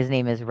his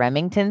name is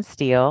Remington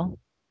Steele.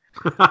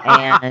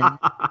 And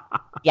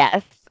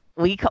yes,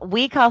 we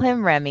call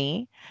him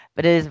Remy,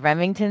 but it is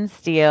Remington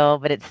Steele,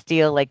 but it's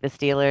Steele like the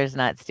Steelers,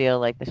 not Steele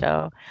like the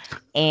show.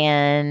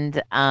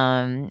 And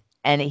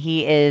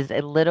he is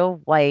a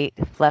little white,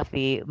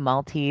 fluffy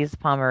Maltese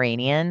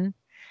Pomeranian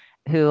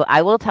who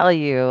I will tell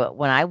you,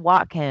 when I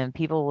walk him,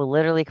 people will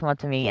literally come up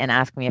to me and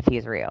ask me if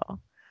he's real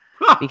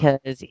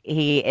because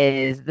he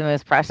is the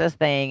most precious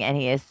thing and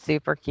he is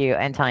super cute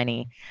and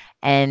tiny.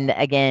 And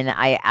again,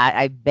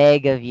 I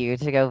beg of you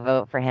to go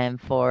vote for him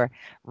for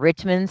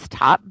Richmond's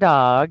top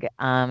dog.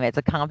 It's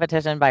a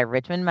competition by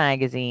Richmond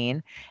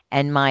Magazine,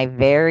 and my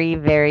very,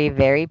 very,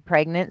 very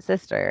pregnant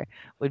sister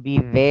would be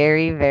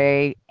very,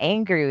 very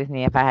angry with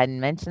me if I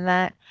hadn't mentioned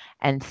that,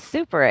 and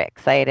super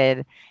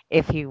excited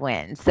if he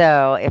wins.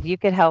 So if you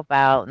could help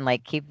out and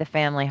like keep the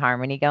family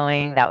harmony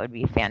going, that would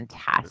be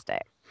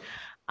fantastic.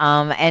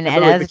 And And by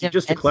and the way, as Mickey, Jim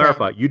just to mentioned,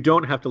 clarify, you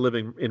don't have to live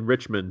in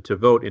Richmond to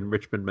vote in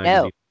Richmond no,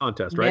 Magazine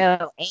contest, right?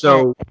 no, and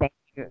So thank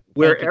you,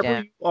 wherever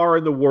Jim. you are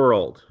in the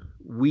world,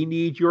 we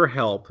need your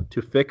help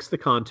to fix the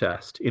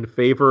contest in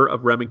favor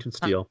of Remington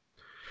Steele.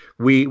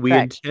 We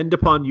Correct. intend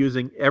upon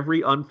using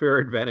every unfair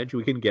advantage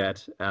we can get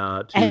to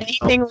help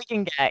Anything we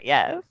can get,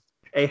 yes.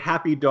 a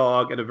happy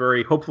dog and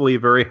hopefully a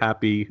very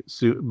happy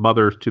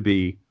mother to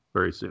be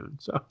very soon.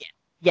 So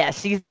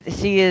Yes, she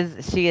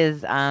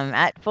is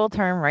at full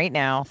term right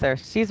now, so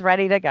she's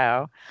ready to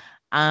go.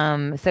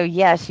 So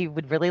yeah, she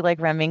would really like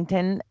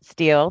Remington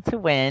Steele to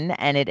win,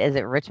 and it is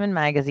at Richmond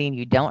Magazine.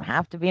 You don't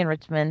have to be in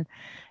Richmond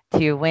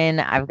to win.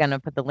 I'm gonna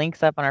put the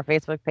links up on our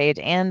Facebook page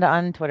and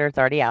on Twitter. It's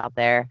already out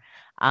there.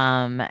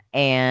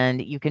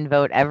 And you can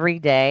vote every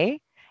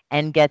day.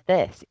 And get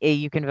this,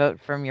 you can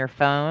vote from your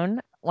phone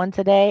once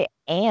a day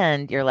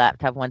and your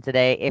laptop once a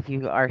day if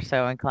you are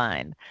so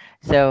inclined.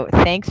 So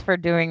thanks for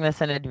doing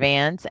this in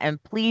advance.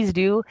 And please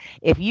do,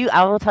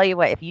 I will tell you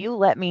what, if you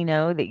let me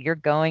know that you're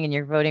going and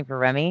you're voting for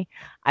Remy,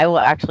 I will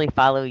actually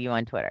follow you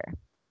on Twitter.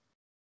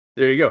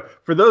 there you go.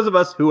 For those of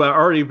us who are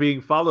already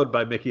being followed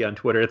by Mickey on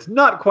Twitter, it's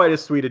not quite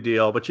as sweet a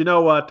deal, but you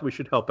know what? We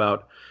should help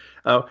out.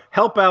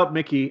 Help out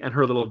Mickey and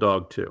her little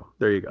dog too.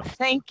 There you go.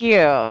 Thank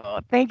you.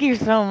 Thank you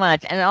so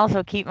much. And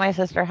also keep my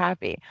sister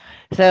happy.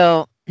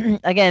 So,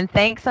 again,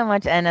 thanks so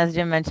much. And as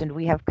Jim mentioned,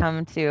 we've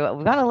gone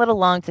a little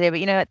long today, but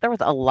you know what? There was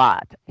a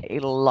lot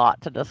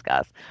to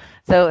discuss.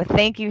 So,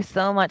 thank you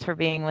so much for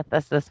being with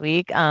us this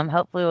week.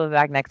 Hopefully, we'll be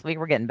back next week.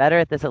 We're getting better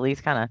at this, at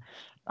least kind of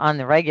on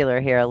the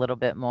regular here a little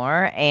bit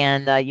more.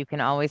 And you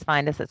can always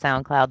find us at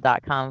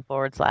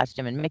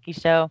soundcloud.com/Jim and Mickey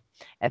Show,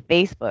 at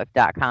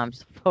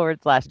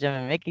facebook.com/Jim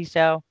and Mickey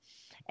Show.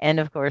 And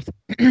of course,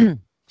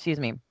 excuse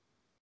me,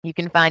 You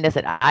can find us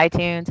at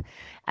iTunes.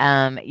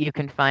 You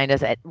can find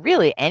us at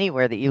really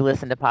anywhere that you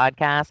listen to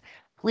podcasts.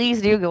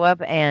 Please do go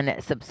up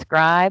and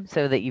subscribe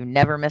so that you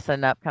never miss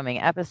an upcoming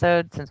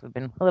episode. Since we've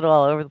been a little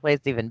all over the place,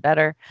 even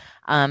better.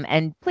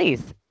 And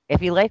please,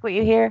 if you like what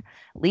you hear,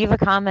 leave a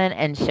comment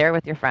and share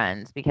with your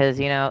friends because,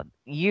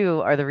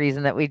 you are the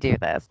reason that we do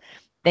this.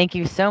 Thank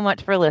you so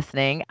much for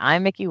listening.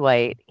 I'm Mickey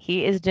White.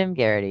 He is Jim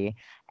Garrity,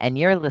 and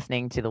you're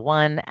listening to the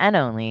one and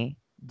only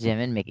Jim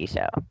and Mickey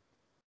Show.